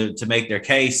chance to make their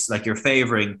case, like you're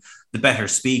favoring the better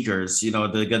speakers, you know,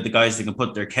 the guys that can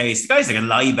put their case, the guys that can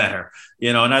lie better,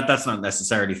 you know, and that's not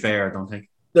necessarily fair, I don't think.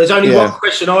 There's only one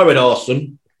question I would ask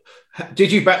them.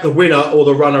 Did you back the winner or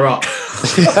the runner-up?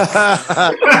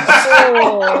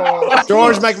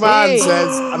 George McMahon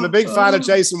says, I'm a big fan of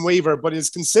Jason Weaver, but is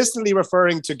consistently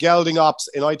referring to gelding ops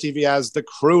in ITV as the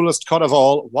cruelest cut of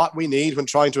all, what we need when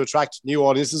trying to attract new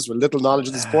audiences with little knowledge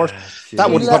of the sport.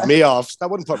 That wouldn't put me off. That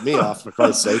wouldn't put me off, for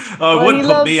Christ's sake. Oh, it wouldn't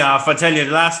put me off. I tell you,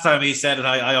 the last time he said it,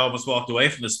 I almost walked away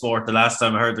from the sport the last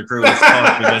time I heard the cruelest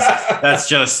cut, because that's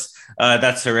just,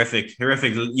 that's horrific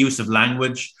use of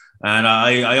language. And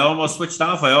I almost switched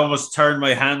off. I almost turned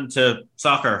my hand to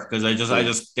soccer, because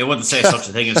they wouldn't say such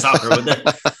a thing in soccer, would they?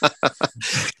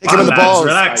 Kicking the balls.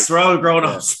 Relax, we're all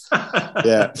grown-ups.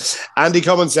 Yeah. Andy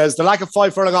Cummins says, the lack of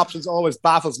 5 furlong options always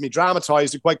baffles me.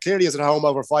 Dramatised, who quite clearly is at home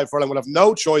over 5 furlong will have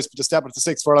no choice but to step up to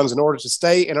 6 furlongs in order to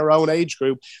stay in her own age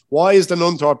group. Why is the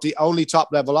Nunthorpe the only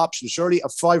top-level option? Surely a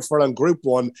 5 furlong Group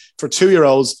 1 for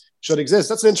 2-year-olds should exist.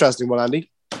 That's an interesting one, Andy.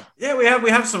 Yeah, we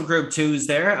have some Group 2s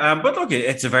there, but look,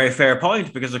 it's a very fair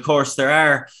point, because of course there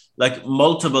are like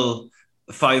multiple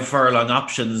 5 furlong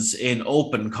options in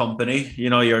open company.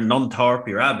 You know, your Nunthorpe,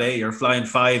 your Abbey, your Flying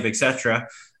Five, etc.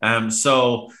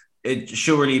 So it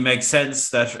surely makes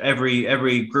sense that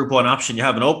every Group 1 option you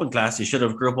have an open class, you should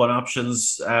have Group 1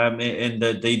 options in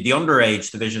the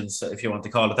underage divisions, if you want to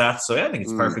call it that. So yeah, I think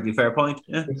it's a perfectly fair point.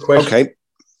 Yeah. Okay.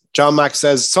 John Mack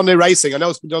says, Sunday racing. I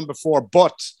know it's been done before,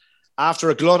 but after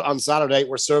a glut on Saturday,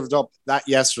 we're served up that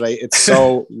yesterday. It's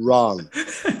so wrong.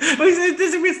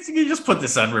 You just put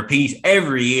this on repeat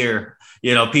every year.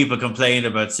 You know, people complain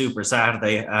about Super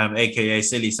Saturday, aka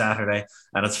Silly Saturday,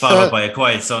 and it's followed by a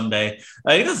quiet Sunday.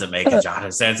 It doesn't make a jot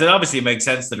of sense. It obviously makes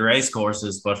sense to the race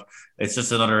courses, but it's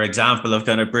just another example of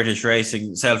kind of British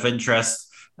racing self-interest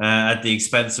at the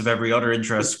expense of every other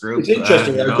interest group. It's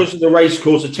interesting because of the race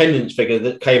course attendance figure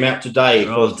that came out today.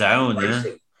 They're all down,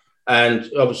 racing.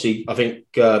 And obviously, I think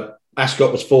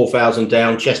Ascot was 4,000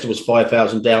 down, Chester was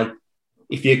 5,000 down.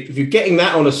 If you're getting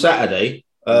that on a Saturday,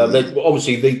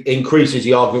 obviously the increases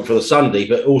the argument for the Sunday,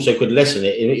 but also could lessen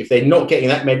it. If they're not getting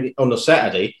that maybe on a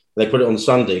Saturday, they put it on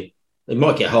Sunday, they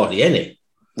might get hardly any.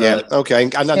 Yeah, okay.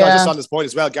 And just on this point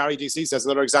as well, Gary DC says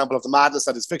another example of the madness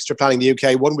that is fixture planning in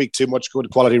the UK. 1 week too much good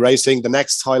quality racing. The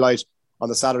next highlight on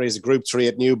the Saturday is a Group 3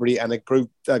 at Newbury and a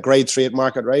Grade 3 at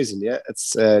Market Raising. Yeah,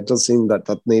 it does seem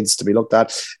that needs to be looked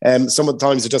at.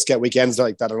 Sometimes you just get weekends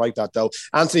like that though.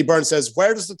 Anthony Byrne says,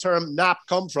 where does the term nap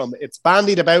come from? It's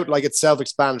bandied about like it's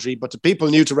self-explanatory, but to people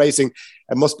new to racing,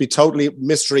 it must be totally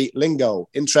mystery lingo.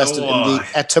 Interested in the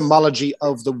etymology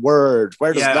of the word.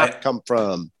 Where does nap come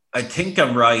from? I think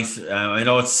I'm right. I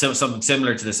know it's something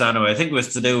similar to this anyway. I think it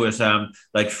was to do with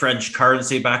like French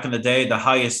currency back in the day. The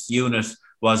highest unit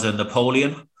was a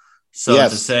Napoleon. So to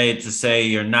say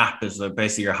your nap is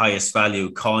basically your highest value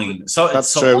coin. So that's it's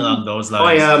something true. along those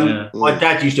lines. My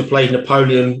dad used to play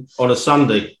Napoleon on a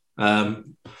Sunday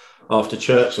after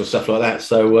church and stuff like that.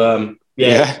 So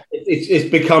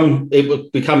it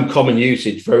would become common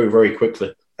usage very, very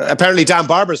quickly. Apparently Dan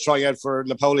Barber's trying out for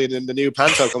Napoleon in the new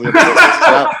Panto coming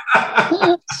up.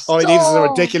 All he needs is a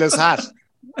ridiculous hat.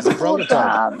 Poor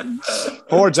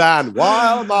Dan.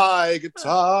 While my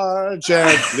guitar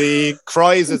gently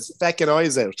cries its feckin'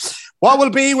 eyes out. What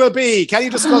will be, will be. Can you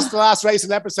discuss the last race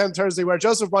in Epperson Thursday where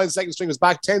Joseph Bryan's second string was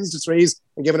back 10s to 3s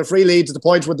and given a free lead to the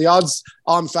point where the odds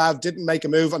on Fav didn't make a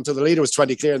move until the leader was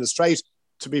 20 clear in the straight?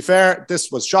 To be fair,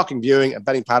 this was shocking viewing and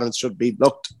betting patterns should be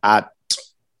looked at.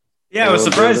 Yeah, I was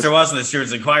surprised there wasn't a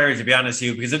Stewards Inquiry, to be honest with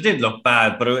you, because it did look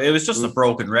bad, but it was just a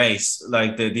broken race.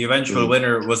 Like the eventual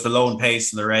winner was the lone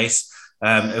pace in the race.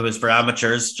 It was for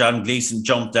amateurs. John Gleeson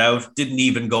jumped out, didn't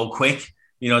even go quick.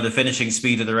 You know, the finishing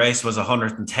speed of the race was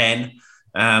 110.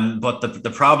 But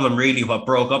the problem really, what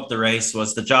broke up the race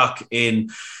was the jock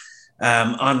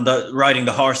riding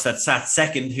the horse that sat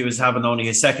second. He was having only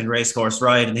his second race course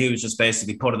ride, and he was just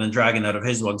basically pulling and dragging out of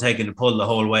his one, taking the pull the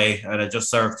whole way, and it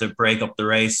just served to break up the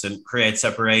race and create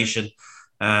separation.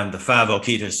 The Fav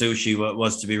Okita Sushi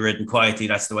was to be ridden quietly.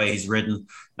 That's the way he's ridden,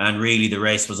 and really the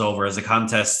race was over as a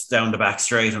contest down the back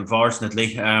straight,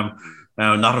 unfortunately.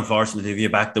 Not unfortunately if you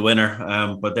back the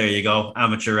winner, but there you go,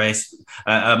 amateur race.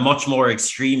 A much more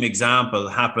extreme example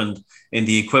happened in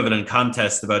the equivalent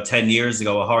contest about 10 years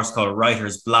ago. A horse called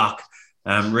Writer's Block,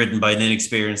 ridden by an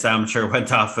inexperienced amateur,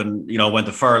 went off and went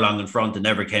a furlong in front and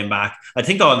never came back. I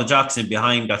think all the jocks in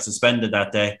behind got suspended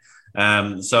that day.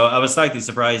 So I was slightly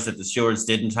surprised that the stewards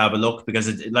didn't have a look, because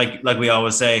it, like we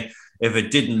always say, if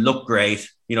it didn't look great,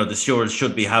 the stewards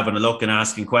should be having a look and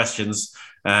asking questions.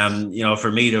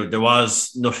 For me, there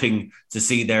was nothing to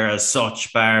see there as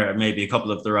such, bar maybe a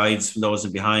couple of the rides from those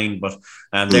in behind. But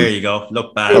there you go,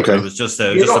 look back. Okay. It was just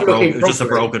a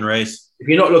broken race. If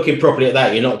you're not looking properly at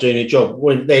that, you're not doing your job.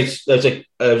 When there's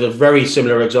a very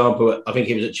similar example. I think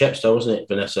it was at Chepstow, wasn't it,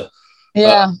 Vanessa?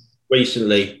 Yeah.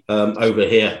 Recently over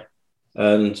here.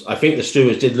 And I think the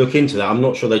stewards did look into that. I'm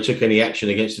not sure they took any action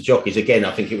against the jockeys. Again,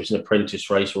 I think it was an apprentice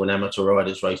race or an amateur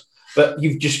riders race. But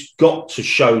you've just got to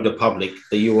show the public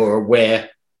that you are aware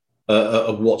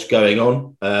of what's going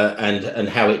on and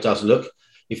how it does look.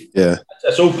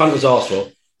 That's all punters ask for.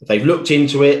 If they've looked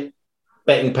into it,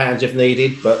 betting pounds if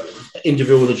needed, but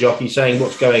interview all the jockeys saying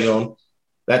what's going on.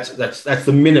 That's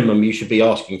the minimum you should be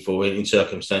asking for in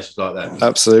circumstances like that.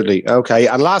 Absolutely. Okay.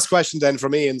 And last question then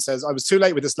from Ian says, I was too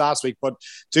late with this last week, but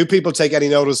do people take any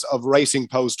notice of racing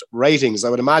post ratings? I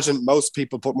would imagine most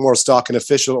people put more stock in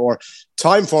official or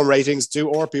time form ratings.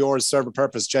 Do RPOs serve a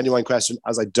purpose? Genuine question,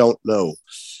 as I don't know.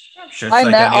 Sure, I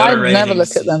never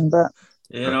look at them, but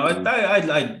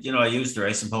I use the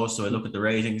Racing Post, so I look at the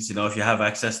ratings. If you have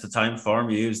access to time form,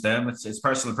 you use them. It's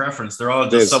personal preference. They're all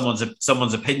just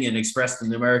someone's opinion expressed in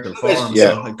numerical form.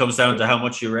 Yeah. So it comes down to how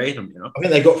much you rate them. I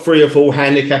think they've got 3 or 4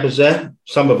 handicappers there.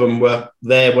 Some of them were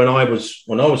there when I was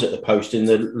at the Post in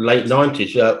the late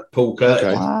 90s. Paul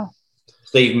Curtis,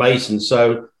 Steve Mason.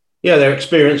 So yeah, they're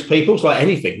experienced people. It's like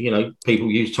anything.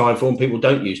 People use time form. People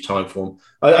don't use time form.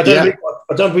 I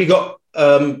don't think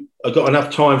I got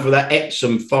enough time for that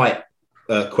Epsom fight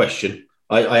question.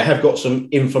 I have got some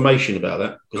information about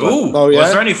that.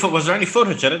 Was there any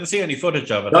footage? I didn't see any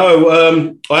footage of it.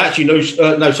 No, I actually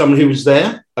know someone who was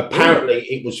there. Apparently,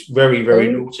 it was very,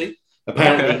 very naughty.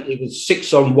 Apparently, it was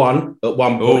 6-on-1 at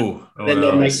one point. Then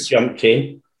their mates jumped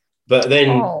in. But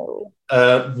then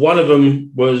one of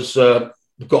them was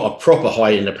got a proper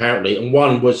hiding, apparently, and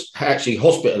one was actually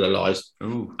hospitalised.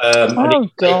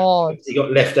 God! He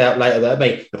got left out later that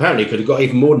day. Apparently, it could have got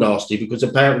even more nasty, because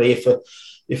apparently,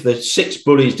 if the 6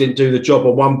 bullies didn't do the job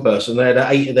on one person, they had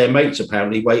 8 of their mates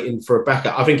apparently waiting for a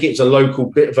backup. I think it's a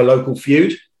bit of a local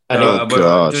feud. And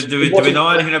do we know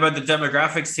anything about the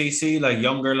demographics, TC? Like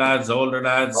younger lads, older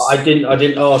lads? I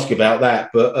didn't ask about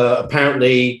that, but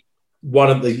apparently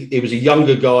it was a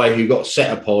younger guy who got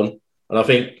set upon, and I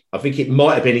think it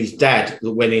might have been his dad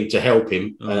that went in to help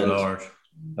him. Lord.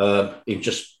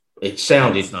 It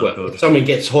sounded if someone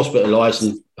gets hospitalised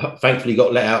and thankfully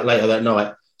got let out later that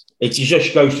night. It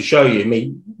just goes to show you. I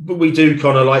mean, we do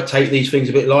kind of take these things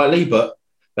a bit lightly, but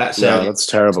that's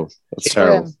terrible. That's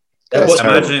terrible.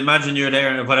 Imagine you're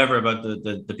there and whatever about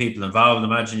the people involved.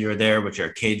 Imagine you're there with your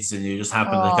kids and you just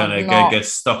happen to kind of get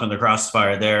stuck in the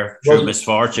crossfire there through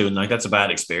misfortune. That's a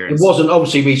bad experience. It wasn't.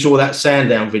 Obviously, we saw that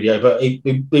Sandown video, but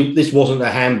this wasn't a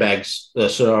handbags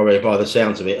scenario by the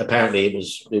sounds of it. Apparently, it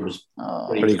was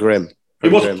pretty grim.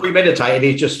 It wasn't premeditated.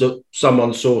 It's just that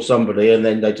someone saw somebody and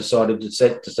then they decided to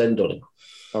send on him.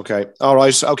 Okay. All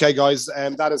right. Okay, guys.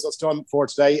 That is us done for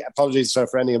today. Apologies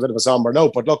for ending a bit of a somber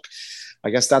note, but look, I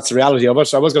guess that's the reality of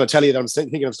it. I was going to tell you that I'm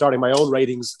thinking of starting my own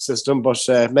ratings system, but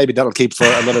maybe that'll keep for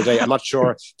another day. I'm not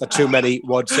sure that too many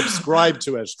would subscribe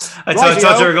to it. I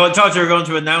thought you were going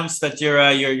to announce that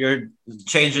you're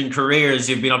changing careers.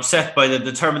 You've been upset by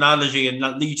the terminology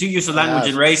and the use of language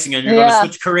in racing, and you're going to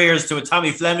switch careers to a Tommy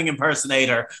Fleming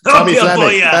impersonator. Tommy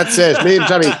Fleming, that's it. Me and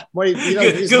Tommy.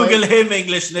 Google him,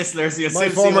 English listeners. My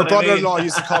former brother-in-law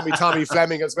used to call me Tommy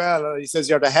Fleming as well. And he says,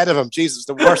 you're the head of him. Jesus,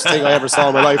 the worst thing I ever saw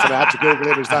in my life, and I had to Google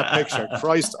image that picture.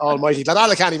 Christ almighty.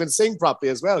 Glenalla can't even sing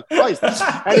properly as well. Christ.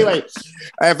 Anyway,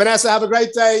 Vanessa, have a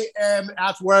great day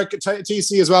at work.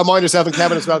 TC as well. Mind yourself, and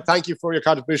Kevin as well. Thank you for your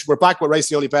contribution. We're back with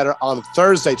Racing Only Better on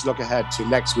Thursday to look ahead to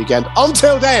next weekend.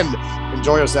 Until then,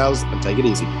 enjoy yourselves and take it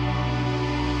easy.